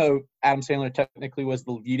 even though Adam Sandler technically was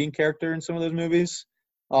the leading character in some of those movies,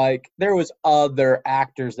 like there was other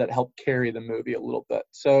actors that helped carry the movie a little bit.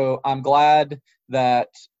 So I'm glad that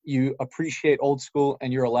you appreciate Old School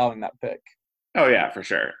and you're allowing that pick. Oh yeah, for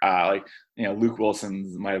sure. Luke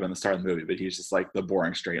Wilson might have been the star of the movie, but he's just like the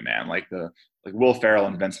boring straight man. Like Will Ferrell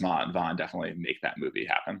and Vince Vaughn definitely make that movie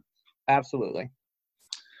happen. Absolutely.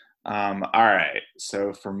 All right.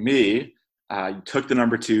 So for me, you took the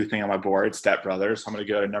number 2 thing on my board, Step Brothers. So I'm going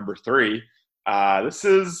to go to number 3. This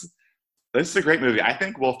is a great movie. I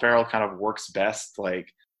think Will Ferrell kind of works best,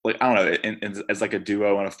 like I don't know, as like a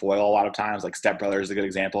duo and a foil a lot of times. Like Step Brothers is a good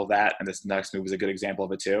example of that, and this next movie is a good example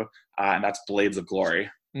of it too. And that's Blades of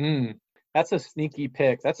Glory. That's a sneaky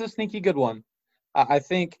pick. That's a sneaky good one. I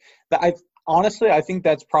think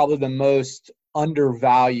that's probably the most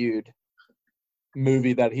undervalued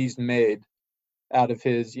movie that he's made out of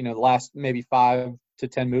his, last maybe 5 to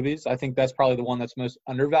 10 movies. I think that's probably the one that's most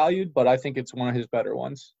undervalued, but I think it's one of his better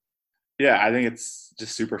ones. Yeah, I think it's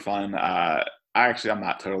just super fun. I'm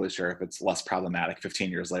not totally sure if it's less problematic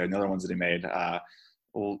 15 years later than the other ones that he made. I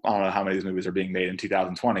don't know how many of these movies are being made in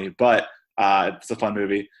 2020, but it's a fun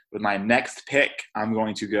movie. With my next pick, I'm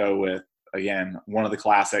going to go with, again, one of the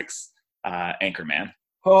classics, Anchorman.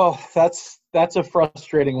 Oh, that's a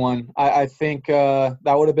frustrating one. I think that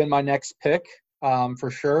would have been my next pick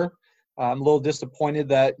for sure. I'm a little disappointed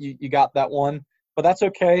that you got that one, but that's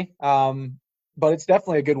okay. But it's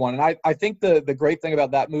definitely a good one. And I think the great thing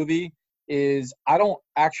about that movie is I don't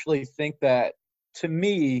think that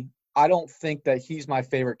he's my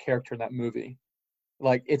favorite character in that movie.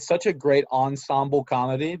 Like, it's such a great ensemble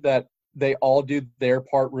comedy that they all do their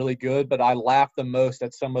part really good, but I laugh the most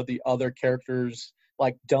at some of the other characters'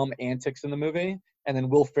 like dumb antics in the movie, and then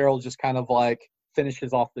Will Ferrell just kind of like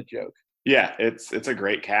finishes off the joke. Yeah, it's a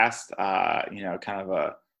great cast. Kind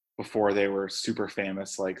of before they were super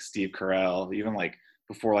famous, like Steve Carell, even like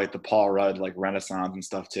before like the Paul Rudd like Renaissance and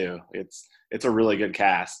stuff too. It's a really good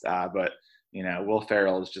cast. But Will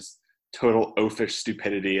Ferrell is just total oafish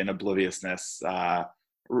stupidity and obliviousness.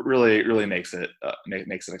 Really makes it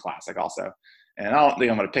a classic also. And I don't think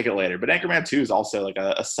I'm going to pick it later, but Anchorman 2 is also like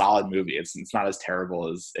a solid movie. It's not as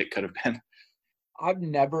terrible as it could have been. I've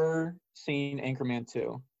never seen Anchorman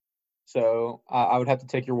 2, so I would have to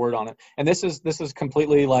take your word on it. And this is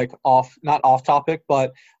completely like not off topic,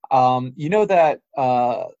 but that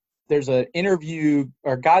there's an interview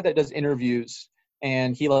or a guy that does interviews,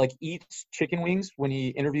 and he like eats chicken wings when he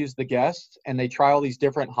interviews the guests, and they try all these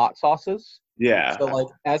different hot sauces. Yeah. So like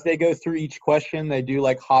as they go through each question, they do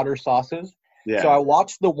like hotter sauces. Yeah. So I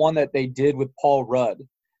watched the one that they did with Paul Rudd,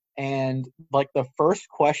 and like the first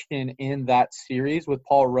question in that series with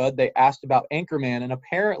Paul Rudd, they asked about Anchorman, and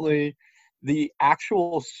apparently the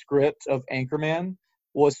actual script of Anchorman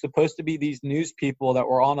was supposed to be these news people that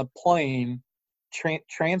were on a plane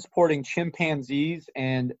transporting chimpanzees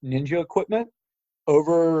and ninja equipment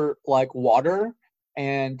over like water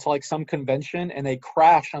and to like some convention, and they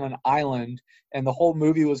crash on an island, and the whole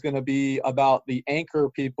movie was going to be about the anchor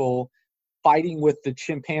people fighting with the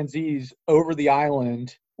chimpanzees over the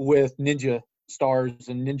island with ninja stars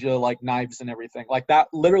and ninja like knives and everything like that.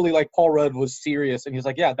 Literally, like Paul Rudd was serious, and he's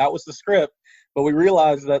like, yeah, that was the script, but we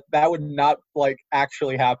realized that that would not like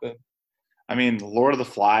actually happen. I mean, Lord of the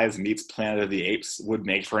Flies meets Planet of the Apes would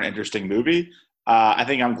make for an interesting movie. I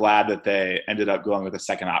think I'm glad that they ended up going with the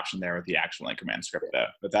second option there with the actual Anchorman script, though.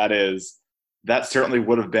 But that certainly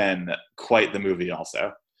would have been quite the movie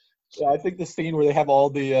also. Yeah, I think the scene where they have all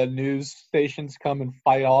the news stations come and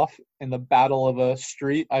fight off in the battle of a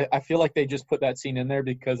street, I feel like they just put that scene in there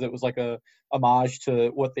because it was like a homage to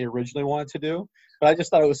what they originally wanted to do. But I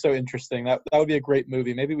just thought it was so interesting. That would be a great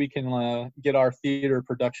movie. Maybe we can get our theater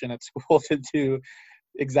production at school to do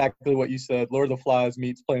exactly what you said. Lord of the Flies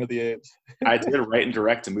meets Planet of the Apes. I did write and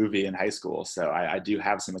direct a movie in high school, so I do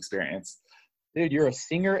have some experience. Dude, you're a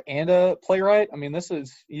singer and a playwright. I mean, this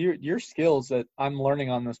is your skills that I'm learning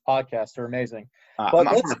on this podcast are amazing. I'm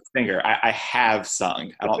not a singer. I have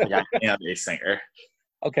sung. I don't think I am a singer.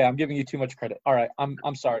 Okay, I'm giving you too much credit. All right,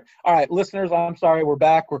 I'm sorry. All right, listeners, I'm sorry. We're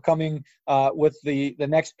back. We're coming with the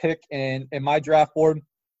next pick in my draft board.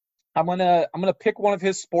 I'm gonna pick one of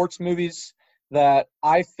his sports movies that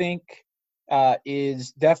I think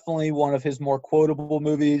is definitely one of his more quotable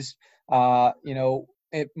movies.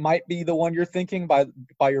 It might be the one you're thinking by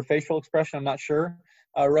your facial expression. I'm not sure,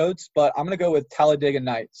 Rhodes, but I'm gonna go with Talladega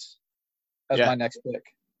Nights as my next pick.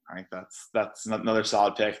 I think that's another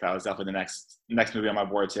solid pick. That was definitely the next movie on my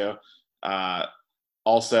board too.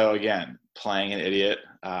 Also, again, playing an idiot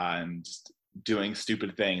and just doing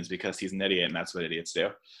stupid things because he's an idiot, and that's what idiots do.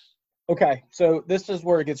 Okay, so this is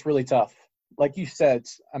where it gets really tough. Like you said,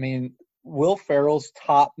 I mean, Will Ferrell's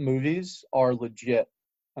top movies are legit.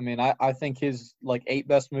 I mean, I think his like 8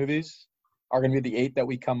 best movies are going to be the 8 that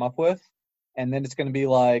we come up with, and then it's going to be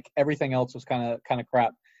like everything else was kind of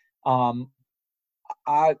crap. I'm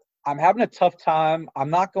having a tough time. I'm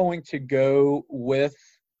not going to go with,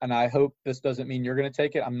 and I hope this doesn't mean you're going to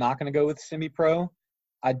take it, I'm not going to go with Semi-Pro.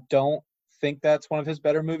 I don't think that's one of his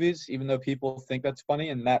better movies, even though people think that's funny,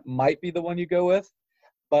 and that might be the one you go with.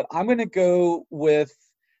 But I'm going to go with,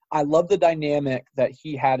 I love the dynamic that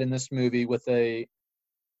he had in this movie with a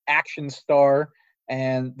action star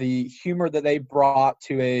and the humor that they brought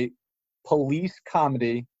to a police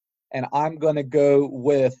comedy, and I'm going to go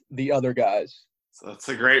with The Other Guys. So that's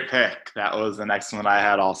a great pick. That was the next one I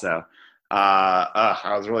had also.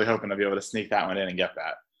 I was really hoping to be able to sneak that one in and get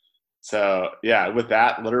that. So, yeah, with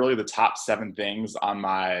that, literally the top 7 things on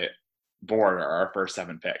my board are our first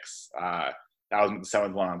 7 picks. That was the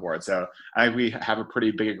 7th one on board. So I think we have a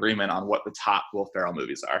pretty big agreement on what the top Will Ferrell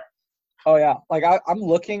movies are. Oh, yeah. Like, I'm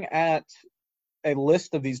looking at a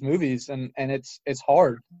list of these movies, and it's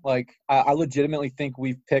hard. Like, I legitimately think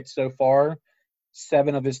we've picked so far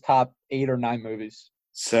 7 of his top 8 or 9 movies.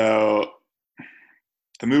 So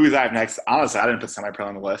the movies I have next, honestly, I didn't put Semi-Pro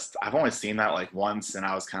on the list. I've only seen that like once, and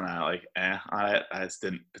I was kind of like on it. I just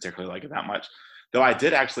didn't particularly like it that much. Though I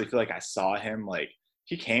did actually feel like I saw him, like,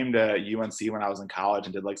 he came to UNC when I was in college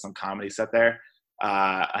and did like some comedy set there.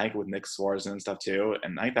 I think with Nick Swartzen and stuff too.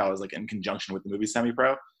 And I think that was like in conjunction with the movie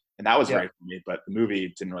Semi-Pro. And that was great for me, but the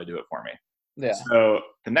movie didn't really do it for me. Yeah. So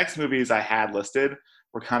the next movies I had listed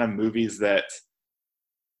were kind of movies that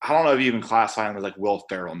I don't know if you even classify them as like Will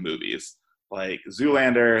Ferrell movies. Like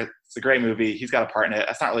Zoolander, it's a great movie. He's got a part in it.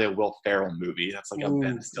 That's not really a Will Ferrell movie. That's like a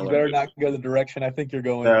Ben Stiller You better movie. not go the direction I think you're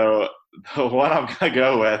going. So the one I'm going to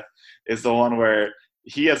go with is the one where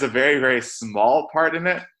he has a very, very small part in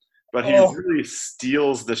it, but he really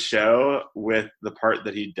steals the show with the part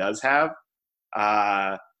that he does have.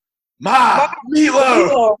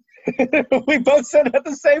 Meatloaf! We both said it at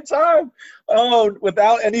the same time. Oh,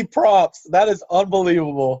 without any props. That is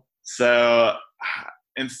unbelievable. So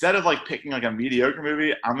instead of like picking like a mediocre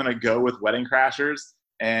movie, I'm going to go with Wedding Crashers,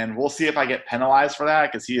 and we'll see if I get penalized for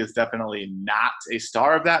that because he is definitely not a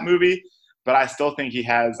star of that movie, but I still think he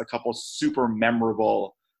has a couple super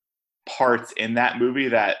memorable parts in that movie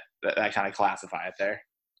that kind of classify it there.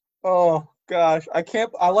 Oh gosh,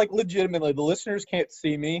 I like legitimately, the listeners can't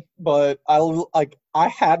see me, but I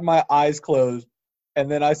had my eyes closed,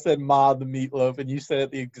 and then I said Ma the Meatloaf, and you said it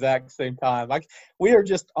at the exact same time. Like, we are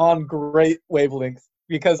just on great wavelengths,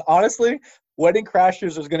 because honestly, Wedding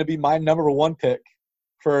Crashers is going to be my number 1 pick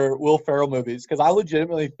for Will Ferrell movies, because I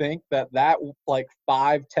legitimately think that like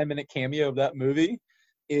 5-10 minute cameo of that movie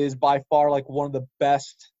is by far like one of the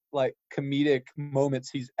best like comedic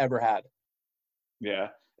moments he's ever had. Yeah.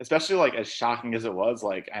 especially like as shocking as it was,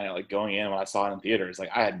 like I know, like going in when I saw it in theaters, like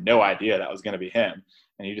I had no idea that was going to be him.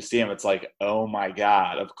 And you just see him, it's like, oh my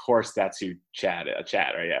God, of course that's who Chad,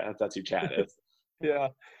 right? Yeah, that's who Chad is. Yeah,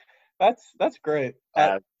 that's great.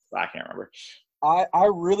 I can't remember. I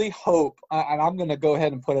really hope, and I'm going to go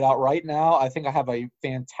ahead and put it out right now, I think I have a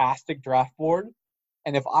fantastic draft board.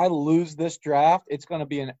 And if I lose this draft, it's going to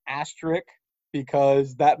be an asterisk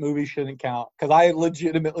because that movie shouldn't count. Because I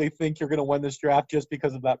legitimately think you're going to win this draft just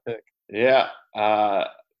because of that pick. Yeah.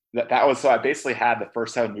 That was, so I basically had the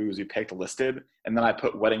first 7 movies we picked listed, and then I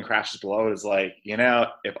put Wedding Crashers below it as like,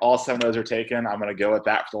 if all 7 of those are taken, I'm going to go with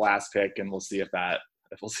that for the last pick, and we'll see if that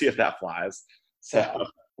flies. So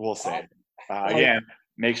we'll see. Again,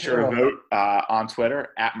 make sure to vote on Twitter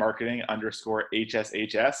at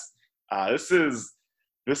marketing_HSHS. This is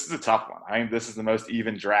a tough one. I think this is the most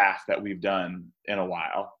even draft that we've done in a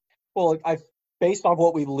while. Well, based on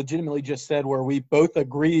what we legitimately just said, where we both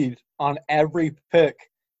agreed on every pick,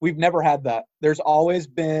 we've never had that. There's always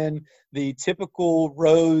been the typical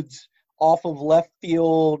roads off of left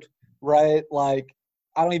field, right? Like,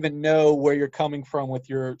 I don't even know where you're coming from with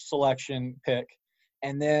your selection pick.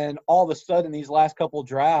 And then all of a sudden, these last couple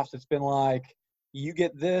drafts, it's been like, you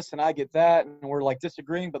get this and I get that, and we're like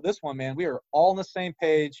disagreeing. But this one, man, we are all on the same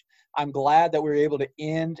page. I'm glad that we were able to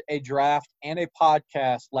end a draft and a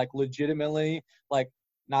podcast like legitimately, like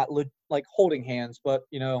not like holding hands, but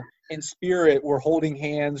in spirit, we're holding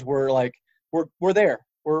hands. We're like we're there.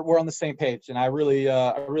 We're on the same page, and I really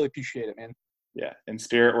appreciate it, man. Yeah, in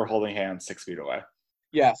spirit, we're holding hands 6 feet away.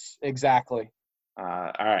 Yes, exactly.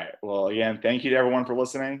 All right. Well, again, thank you to everyone for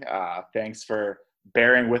listening. Thanks for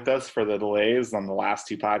bearing with us for the delays on the last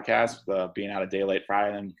 2 podcasts, being out a day late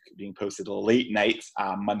Friday and being posted late night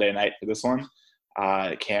Monday night for this one.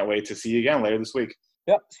 Can't wait to see you again later this week.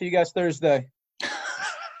 Yep. See you guys Thursday.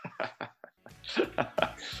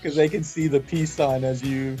 Because they can see the peace sign as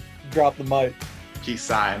you drop the mic. Peace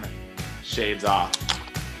sign. Shades off.